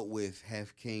have dealt with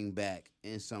have came back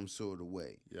in some sort of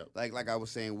way. Yep. Like I was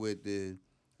saying with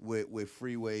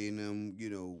Freeway and them,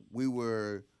 we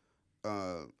were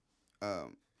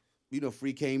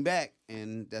Free came back,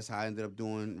 and that's how I ended up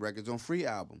doing records on Free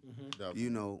album.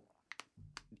 Mm-hmm.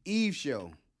 Eve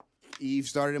show. Eve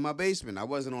started in my basement. I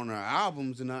wasn't on her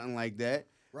albums or nothing like that.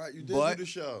 Right, you did do the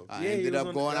show. I ended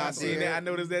up going out there. I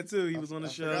noticed that too. He was on the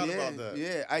show. I forgot about that.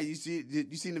 Yeah. You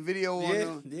seen the video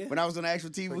when I was on the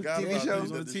actual TV show? He was on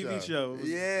the TV show.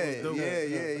 Yeah.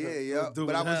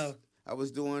 But I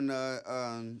was doing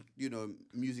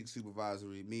music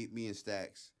supervisory. Me and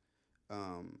Stax.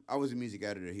 I was a music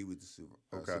editor. He was the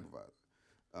supervisor.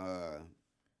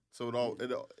 So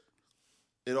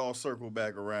it all circled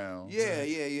back around. Yeah.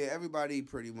 Everybody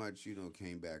pretty much,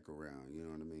 came back around. You know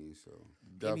what I mean? So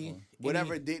definitely,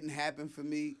 whatever didn't happen for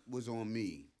me was on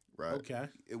me. Right. Okay.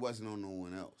 It wasn't on no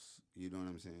one else. You know what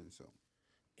I'm saying? So,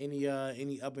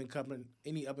 any up and coming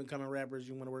rappers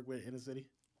you want to work with in the city?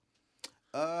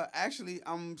 Actually,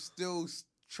 I'm still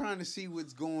trying to see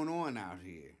what's going on out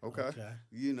here. Okay.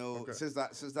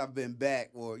 Since I've been back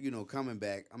or coming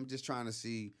back, I'm just trying to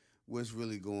see what's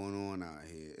really going on out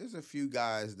here. There's a few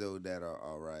guys though that are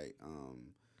all right.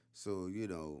 So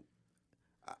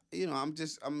I'm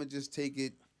gonna just take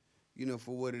it,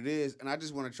 for what it is, and I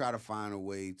just want to try to find a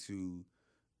way to,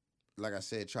 like I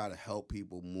said, try to help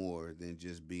people more than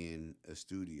just being a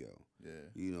studio.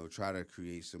 Yeah. Try to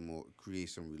create some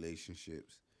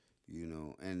relationships.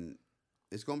 And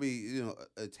it's gonna be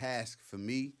a task for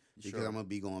me because I'm gonna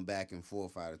be going back and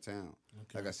forth out of town.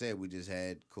 Okay. Like I said, we just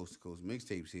had Coast to Coast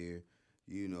mixtapes here.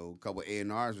 A couple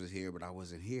A&Rs was here, but I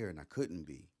wasn't here and I couldn't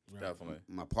be. Right. Definitely.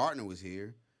 My partner was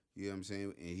here. You know what I'm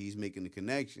saying? And he's making the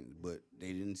connections, but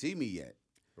they didn't see me yet.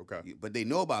 Okay. But they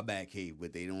know about Batcave,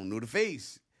 but they don't know the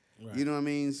face. Right. You know what I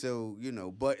mean? So,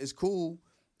 but it's cool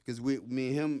because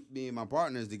me and my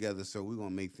partners together, so we're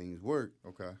gonna make things work.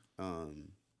 Okay. I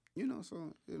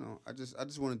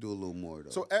just want to do a little more though.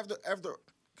 So after,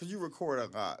 because you record a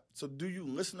lot, so do you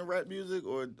listen to rap music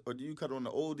or do you cut on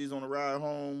the oldies on the ride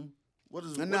home? What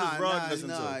does Rugg listen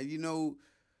to?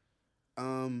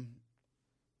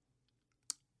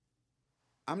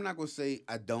 I'm not gonna say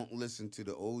I don't listen to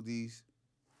the oldies.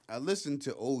 I listen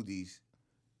to oldies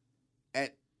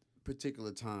at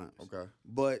particular times. Okay.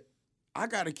 But I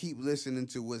gotta keep listening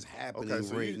to what's happening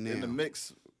right now. In the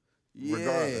mix. Yeah,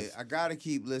 regardless. I gotta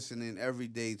keep listening every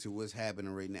day to what's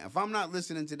happening right now. If I'm not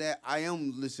listening to that, I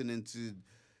am listening to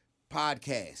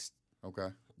podcasts. Okay.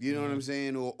 You know what I'm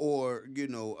saying? Or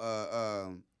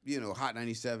Hot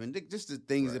 97, just the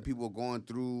things that people are going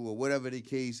through or whatever the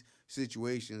case,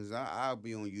 situations. I'll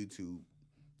be on YouTube,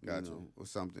 or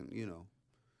something,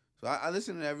 So I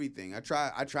listen to everything. I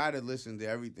try to listen to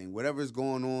everything. Whatever's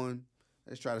going on,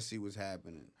 let's try to see what's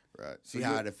happening. Right. See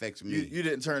how it affects me. You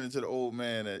didn't turn into the old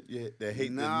man that hate the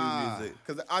new music.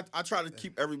 Because I try to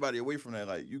keep everybody away from that.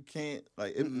 Like, you can't,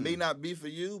 like, it may not be for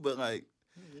you, but, like,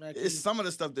 it's some of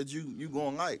the stuff that you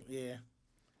gonna like. Yeah.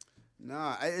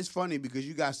 Nah, it's funny because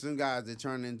you got some guys that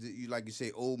turn into, like you say,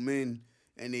 old men,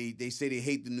 and they say they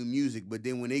hate the new music, but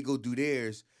then when they go do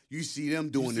theirs, you see them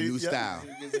doing the new style.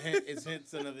 It's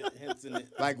hints in it.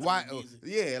 Like why?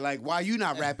 Yeah, like why you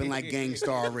not rapping like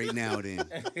Gangstar right now then?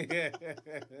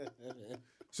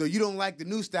 So you don't like the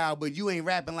new style, but you ain't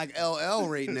rapping like LL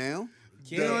right now.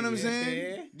 You know what I'm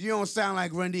saying? You don't sound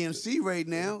like Run DMC right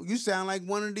now. You sound like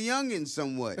one of the youngins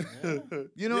somewhat.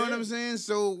 You know what I'm saying?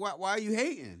 So why are you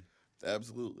hating?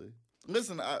 Absolutely.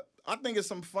 Listen, I think it's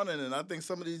some fun in it. I think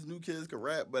some of these new kids can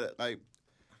rap, but like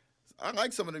I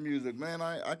like some of the music, man.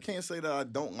 I can't say that I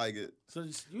don't like it. So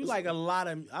you like a lot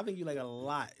of. I think you like a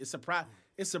lot. It's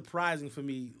surprising for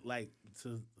me, like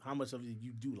to how much of it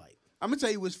you do like. I'm gonna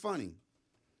tell you what's funny.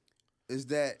 Is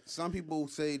that some people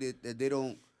say that they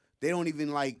don't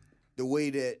even like the way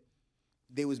that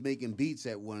they was making beats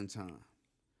at one time.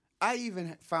 I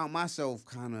even found myself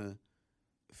kind of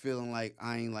feeling like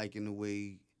I ain't liking the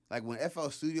way, like when FL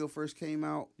Studio first came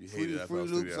out, You hated FL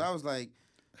Fruity Loops, Studio. I was like,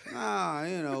 nah,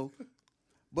 you know.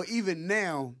 But even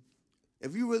now,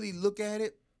 if you really look at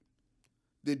it,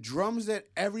 the drums that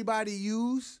everybody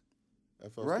use,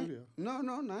 FL right? Studio. No,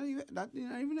 not even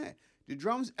that. The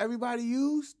drums everybody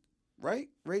used, right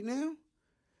now,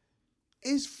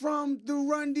 is from the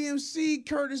Run DMC,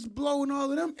 Curtis Blow, and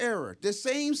all of them era. The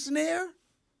same snare,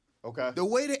 Okay. the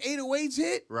way the 808s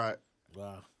hit, Right.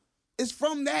 Wow. is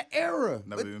from that era.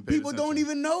 Never But even paid people don't attention.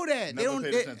 even know that. Never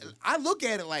paid attention. I look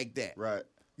at it like that. Right.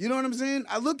 You know what I'm saying?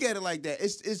 I look at it like that.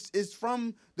 It's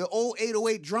from the old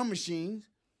 808 drum machines.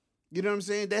 You know what I'm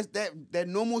saying? That's that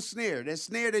normal snare. That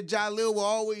snare that Jalil will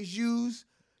always use.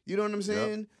 You know what I'm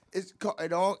saying?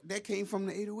 That came from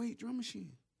the 808 drum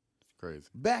machine. It's crazy.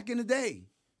 Back in the day.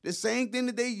 The same thing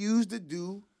that they used to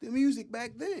do the music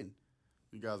back then.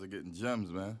 You guys are getting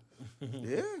gems, man.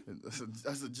 Yeah.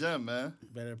 That's a gem, man.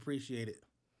 Better appreciate it.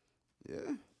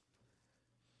 Yeah.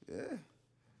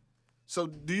 So,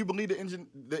 do you believe the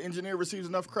engineer receives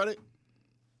enough credit?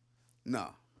 No.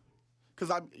 Because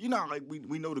like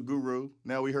we know the Guru.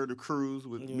 Now we heard the Cruise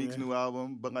with Meek's new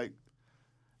album, but like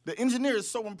the engineer is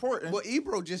so important. Well,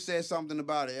 Ebro just said something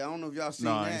about it. I don't know if y'all seen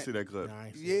that. No, I didn't see that clip. Nah, I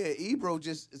ain't see Yeah, Ebro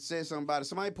just said something about it.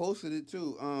 Somebody posted it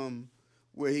too,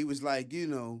 where he was like, it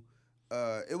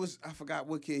was, I forgot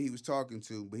what kid he was talking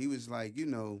to, but he was like,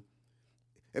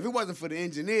 if it wasn't for the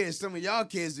engineers, some of y'all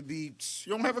kids would be, You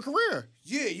don't have a career.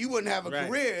 yeah, you wouldn't have a Right.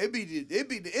 career. It'd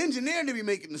be the engineer to be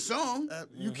making the song.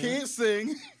 You can't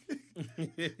sing.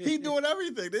 He doing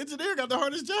everything. The engineer got the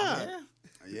hardest job.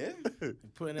 Yeah.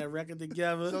 Putting that record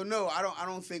together. So no, I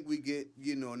don't think we get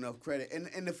enough credit.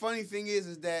 And the funny thing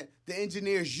is that the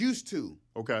engineers used to.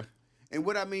 Okay. And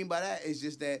what I mean by that is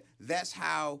just that's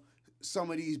how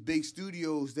some of these big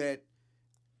studios that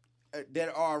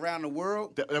are around the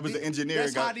world. That was the engineer.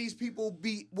 That's how these people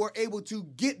were able to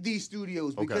get these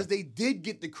studios because they did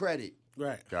get the credit.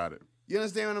 Right. Got it. You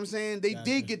understand what I'm saying? They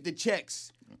did get the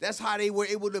checks. That's how they were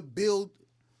able to build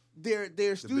their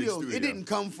studios. studio. It didn't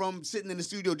come from sitting in the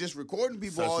studio just recording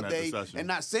people Session all after day session. and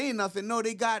not saying nothing. No,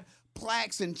 they got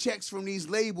plaques and checks from these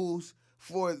labels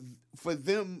for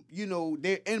them,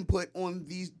 their input on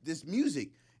this music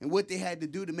and what they had to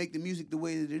do to make the music the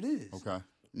way that it is. Okay.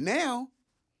 Now,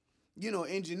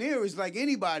 engineer is like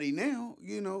anybody now.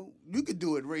 You could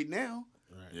do it right now.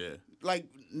 Right. Yeah. Like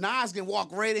Nas can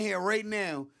walk right in here right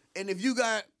now, and if you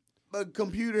got a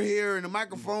computer here and a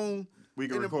microphone, We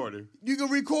can record it. you can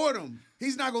record him.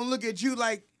 He's not gonna look at you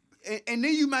like, and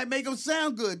then you might make him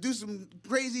sound good. Do some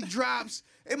crazy drops.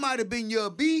 It might have been your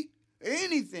beat or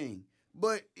anything,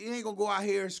 but he ain't gonna go out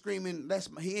here screaming.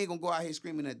 He ain't gonna go out here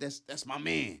screaming that's my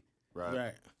man. Right.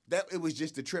 Right. That it was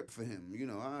just a trip for him,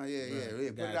 Oh yeah. Put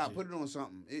it Gotcha. out. Put it on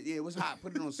something. It was hot.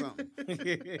 Put it on something.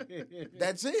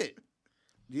 That's it.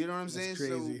 You know what I'm saying?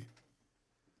 Crazy.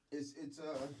 So it's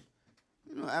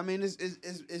I mean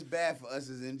it's bad for us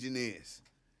as engineers.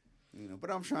 But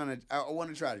I want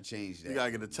to try to change that. You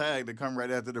gotta get a tag to come right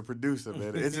after the producer,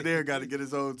 man. The engineer got to get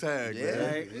his own tag, Yeah.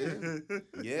 man. Right.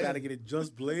 Yeah. Gotta get it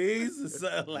just blaze or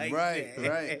something like Right,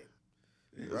 that.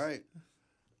 Right.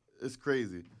 It's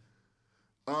crazy.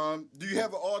 Do you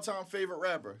have an all-time favorite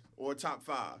rapper or a top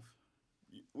 5?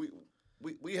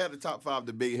 We had a top 5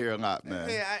 debate here a lot, man.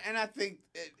 Yeah, and I think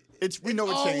We know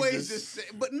it always changes. the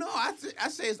same. But no, I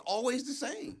say it's always the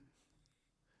same.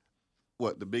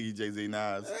 What, the Biggie, Jay-Z,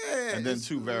 Nas, Yeah, and then it's-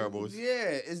 2 variables. Yeah,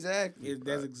 exactly.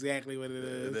 That's exactly what it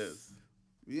is.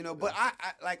 It is. But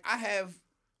I have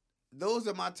those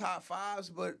are my top 5s,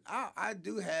 but I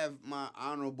do have my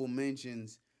honorable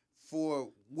mentions for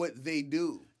what they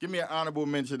do. Give me an honorable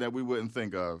mention that we wouldn't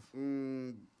think of.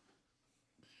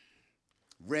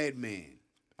 Redman.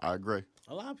 I agree.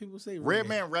 A lot of people say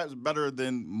Redman raps better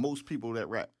than most people that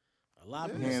rap. A lot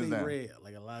of people Hands say down. Red.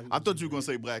 Like a lot of people I thought say you were going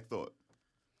to Red. say Black Thought.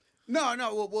 No.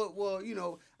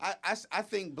 Well, I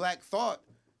think Black Thought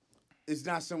is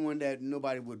not someone that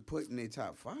nobody would put in their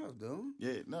top 5 though.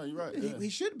 Yeah, no, you're right. Yeah. He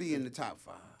should be in the top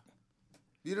 5.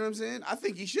 You know what I'm saying? I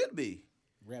think he should be.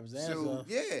 Rap his ass So off.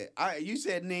 yeah, you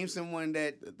said name someone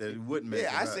that That he wouldn't make.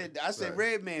 Yeah, it, I said right.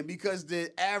 Redman because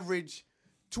the average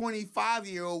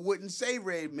 25-year-old wouldn't say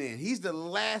Redman. He's the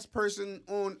last person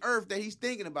on earth that he's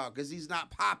thinking about because he's not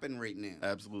popping right now.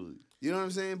 Absolutely. You know what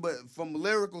I'm saying? But from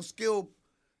lyrical skill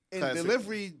and Classic.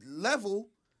 delivery level,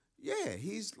 yeah,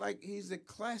 he's a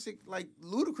classic. Like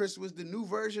Ludacris was the new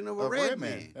version of a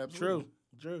Redman. Absolutely.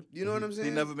 True. You know what I'm saying?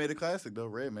 He never made a classic though.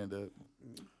 Redman did.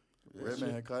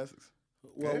 Redman had classics.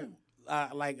 Well,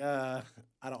 out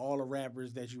of all the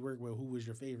rappers that you work with, who was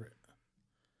your favorite?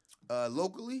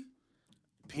 Locally?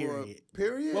 Period.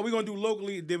 Period? What we gonna do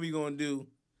locally, then we gonna do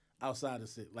outside the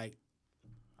city, like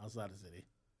outside the city.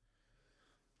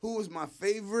 Who was my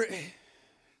favorite?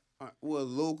 Well,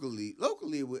 locally,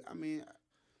 I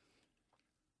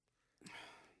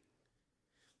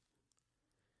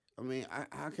mean,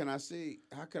 how can I say?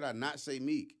 How could I not say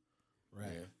Meek?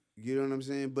 Right. You know what I'm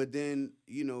saying? But then,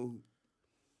 you know,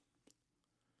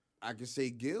 I can say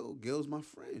Gil. Gil's my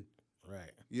friend. Right.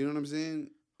 You know what I'm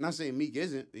saying? Not saying Meek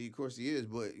isn't. Of course he is.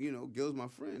 But, you know, Gil's my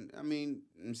friend. I mean,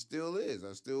 and still is.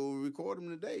 I still record him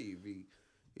today if he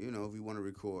want to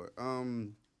record.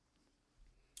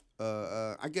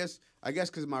 I guess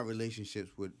because my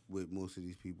relationships with most of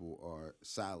these people are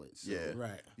solid. So, Yeah.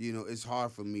 Right. you know, it's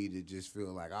hard for me to just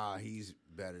feel like, he's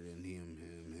better than him.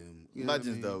 You know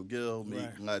Legends what I though. mean? Gil, Meek,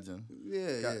 Right. legend.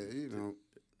 Yeah, you know.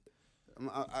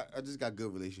 I just got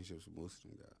good relationships with most of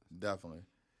them guys. Definitely.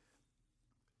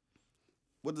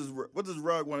 What does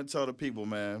Rugg want to tell the people,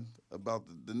 man, about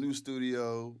the new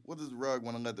studio? What does Rugg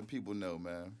want to let the people know,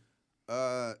 man?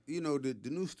 You know, the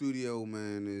new studio,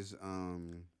 man, is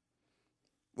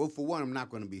well, for one, I'm not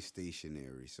going to be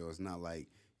stationary, so it's not like,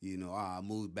 you know, I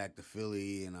moved back to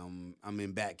Philly and I'm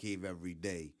in Batcave every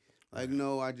day. Like,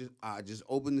 no, I just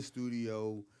opened the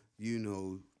studio, you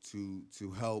know, to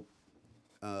help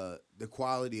the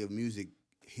quality of music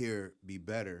here be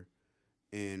better,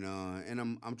 and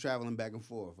I'm traveling back and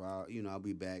forth. I'll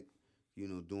be back, you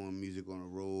know, doing music on the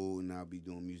road, and I'll be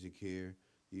doing music here.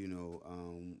 You know,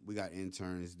 we got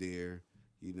interns there.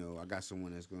 You know, I got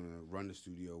someone that's gonna run the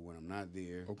studio when I'm not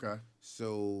there. Okay.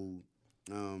 So,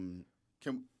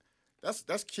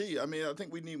 That's key. I mean, I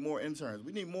think we need more interns.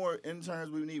 We need more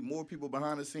interns. We need more people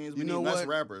behind the scenes. We You need know less what?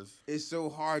 rappers. It's so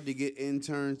hard to get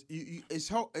interns. You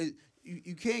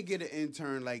can't get an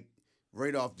intern like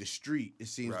right off the street. It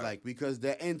seems Right. like because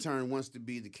that intern wants to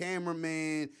be the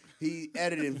cameraman. He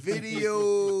editing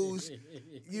videos.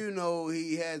 You know,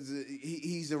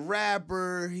 he's a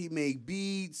rapper. He make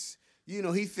beats. You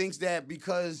know, he thinks that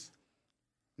because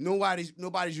nobody's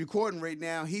recording right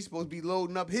now, he's supposed to be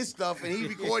loading up his stuff and he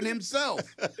recording himself.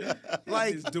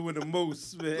 Like He's doing the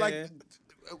most, man. like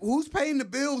who's paying the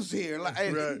bills here? Like,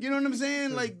 Right. you know what I'm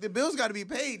saying? Like the bills got to be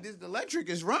paid. The electric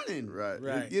is running.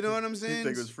 Right. You know what I'm He saying?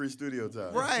 think it was free studio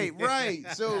time. Right.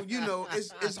 So, you know,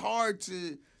 it's hard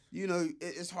to, you know,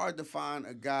 it's hard to find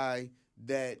a guy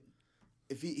that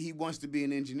if he wants to be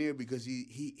an engineer because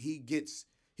he gets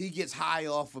high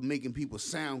off of making people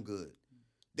sound good.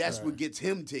 That's what gets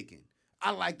him ticking.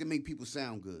 I like to make people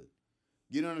sound good.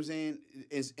 You know what I'm saying?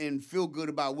 And feel good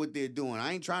about what they're doing.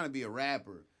 I ain't trying to be a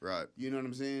rapper. Right. You know what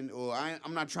I'm saying? Or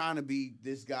I'm not trying to be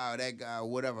this guy or that guy or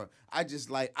whatever. I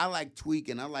like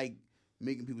tweaking. I like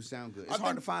making people sound good. It's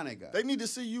hard to find that guy. They need to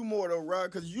see you more though,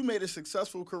 Rugg, because you made a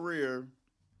successful career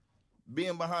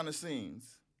being behind the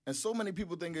scenes. And so many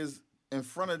people think it's in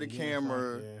front of the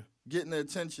camera, getting the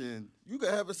attention. You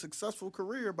could have a successful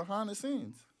career behind the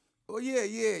scenes. Well, yeah,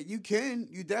 you can.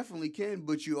 You definitely can.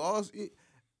 But you also,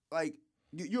 like,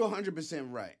 you're 100%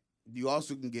 right. You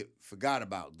also can get forgot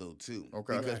about, though, too.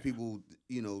 Okay. Because people,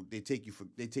 you know, they take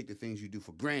the things you do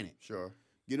for granted. Sure.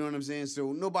 You know what I'm saying?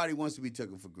 So nobody wants to be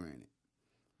taken for granted.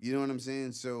 You know what I'm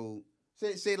saying? So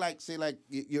say like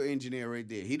your engineer right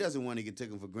there. He doesn't want to get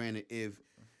taken for granted if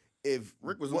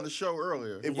Rick was on the show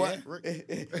earlier. If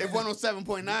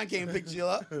 107.9 came and picked y'all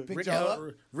up.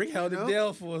 Rick held it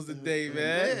down for us today,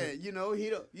 man. Yeah, you know, he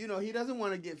doesn't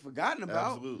want to get forgotten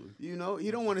about. Absolutely. You know, he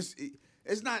don't want to.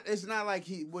 It's not like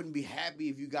he wouldn't be happy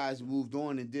if you guys moved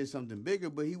on and did something bigger,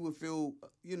 but he would feel,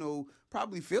 you know,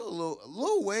 probably feel a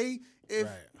little way if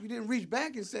you didn't reach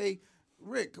back and say,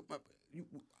 Rick, I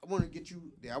want to get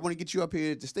you up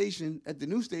here at the station, at the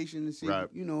new station, and see,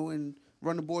 you know, and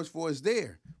run the boards for us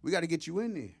there. We got to get you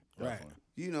in there. Right.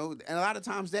 You know, and a lot of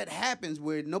times that happens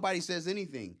where nobody says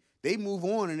anything. They move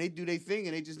on and they do their thing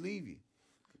and they just leave you.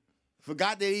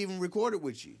 Forgot they even recorded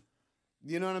with you.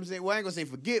 You know what I'm saying? Well, I ain't going to say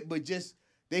forget, but just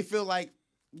they feel like,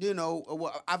 you know,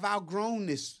 well, I've outgrown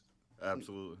this.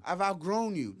 Absolutely. I've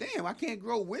outgrown you. Damn, I can't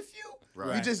grow with you?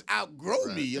 Right. You just outgrow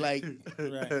me. Like,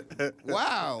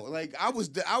 wow. Like I was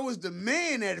the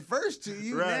man at first to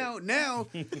you. Right. Now,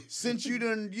 since you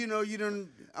done,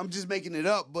 I'm just making it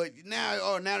up. But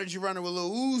now that you're running with Lil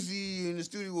Uzi in the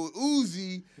studio with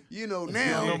Uzi,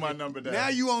 now I know my number down. now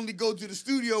you only go to the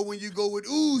studio when you go with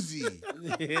Uzi.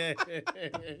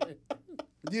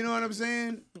 You know what I'm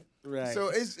saying? Right.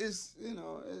 So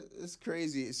it's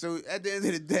crazy. So at the end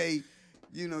of the day,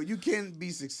 you can be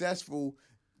successful.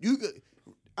 You're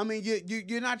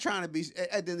not trying to be.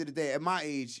 At the end of the day, at my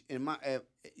age,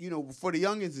 for the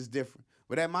youngins it's different.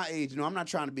 But at my age, I'm not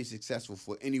trying to be successful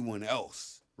for anyone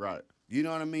else. Right. You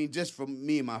know what I mean? Just for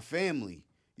me and my family.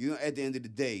 At the end of the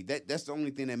day, that's the only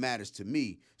thing that matters to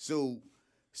me. So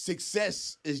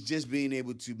success is just being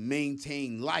able to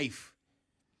maintain life.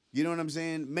 You know what I'm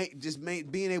saying?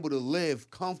 Being able to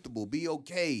live comfortable, be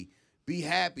okay, be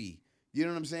happy. You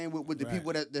know what I'm saying? With the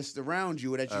people that surround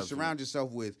you or that you surround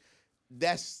yourself with,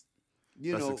 that's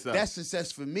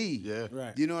success for me. Yeah.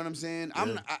 Right. You know what I'm saying?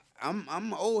 Yeah. I'm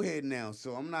an old head now,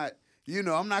 so I'm not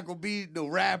gonna be the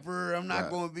rapper. I'm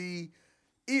not gonna be.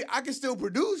 I can still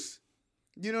produce.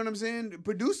 You know what I'm saying?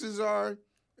 Producers are.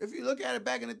 If you look at it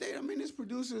back in the day, there's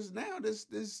producers now. This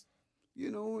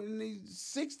in the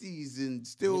 60s and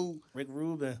still Rick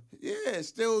Rubin. Yeah,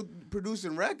 still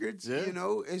producing records. Yeah.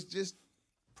 It's just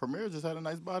Premier just had a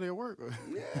nice body of work.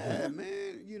 yeah,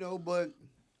 man. But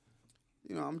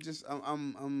I'm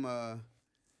I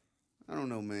don't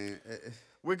know, man.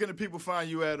 Where can the people find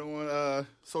you at on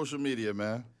social media,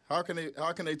 man? How can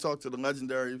they talk to the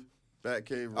legendary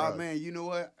Batcave Rugg? Man, you know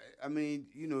what?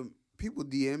 People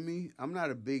DM me. I'm not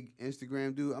a big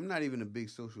Instagram dude. I'm not even a big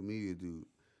social media dude.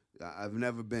 I've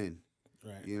never been.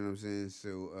 Right. You know what I'm saying?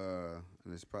 So,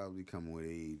 and it's probably coming with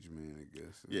age, man, I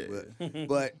guess. Yeah.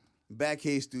 But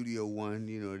Batcave Studio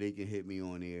 1, they can hit me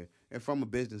on there. And from a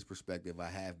business perspective, I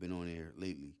have been on there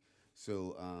lately.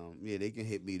 So, they can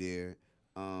hit me there.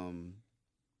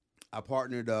 I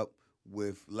partnered up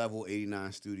with Level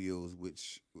 89 Studios,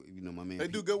 which, my man. They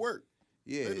do good work.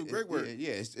 Yeah. They do great work.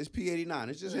 Yeah, it's P89.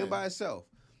 It's just him by itself.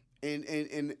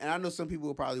 And I know some people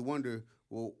will probably wonder,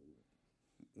 well,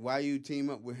 why you team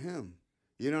up with him?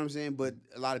 You know what I'm saying? But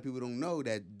a lot of people don't know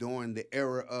that during the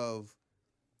era of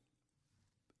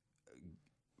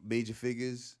Major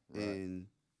Figures and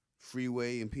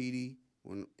Freeway and PD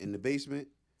in the basement,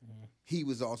 he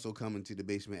was also coming to the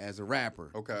basement as a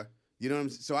rapper. Okay. You know what I'm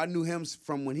saying? So I knew him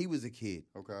from when he was a kid.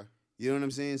 Okay. You know what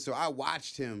I'm saying? So I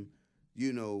watched him,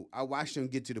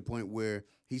 get to the point where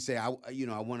he said, I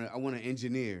want to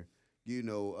engineer.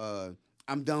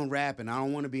 I'm done rapping. I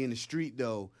don't want to be in the street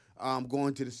though. I'm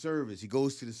going to the service. He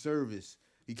goes to the service.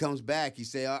 He comes back. He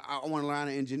say, I want to learn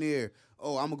to engineer.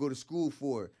 Oh, I'm gonna go to school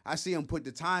for it. I see him put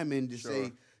the time in to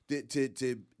say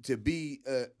to be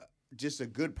just a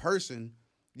good person,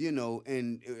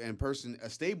 and a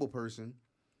stable person.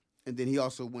 And then he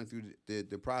also went through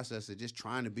the process of just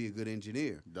trying to be a good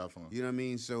engineer. Definitely. You know what I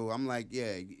mean? So I'm like,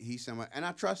 yeah, he's somebody, and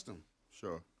I trust him.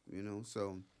 Sure.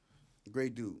 So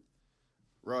great dude.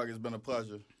 Rugg, it's been a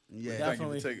pleasure. Yeah,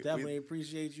 definitely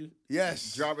appreciate you.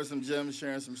 Yes, dropping some gems,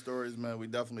 sharing some stories, man. We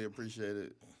definitely appreciate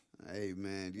it. Hey,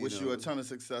 man. Wish you a ton of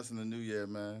success in the new year,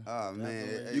 man. Oh,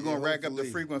 man. You're going to rack up the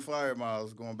frequent flyer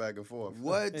miles going back and forth.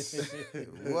 What?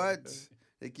 What?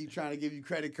 They keep trying to give you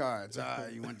credit cards.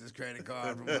 You want this credit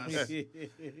card from us?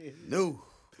 No.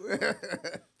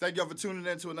 Thank y'all for tuning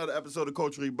in to another episode of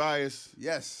Culturally Biased.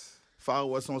 Yes.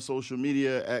 Follow us on social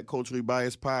media at Culturally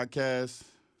Biased Podcast.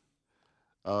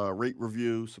 Rate,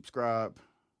 review, subscribe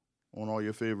on all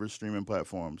your favorite streaming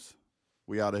platforms.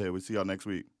 We out of here. We see y'all next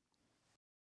week.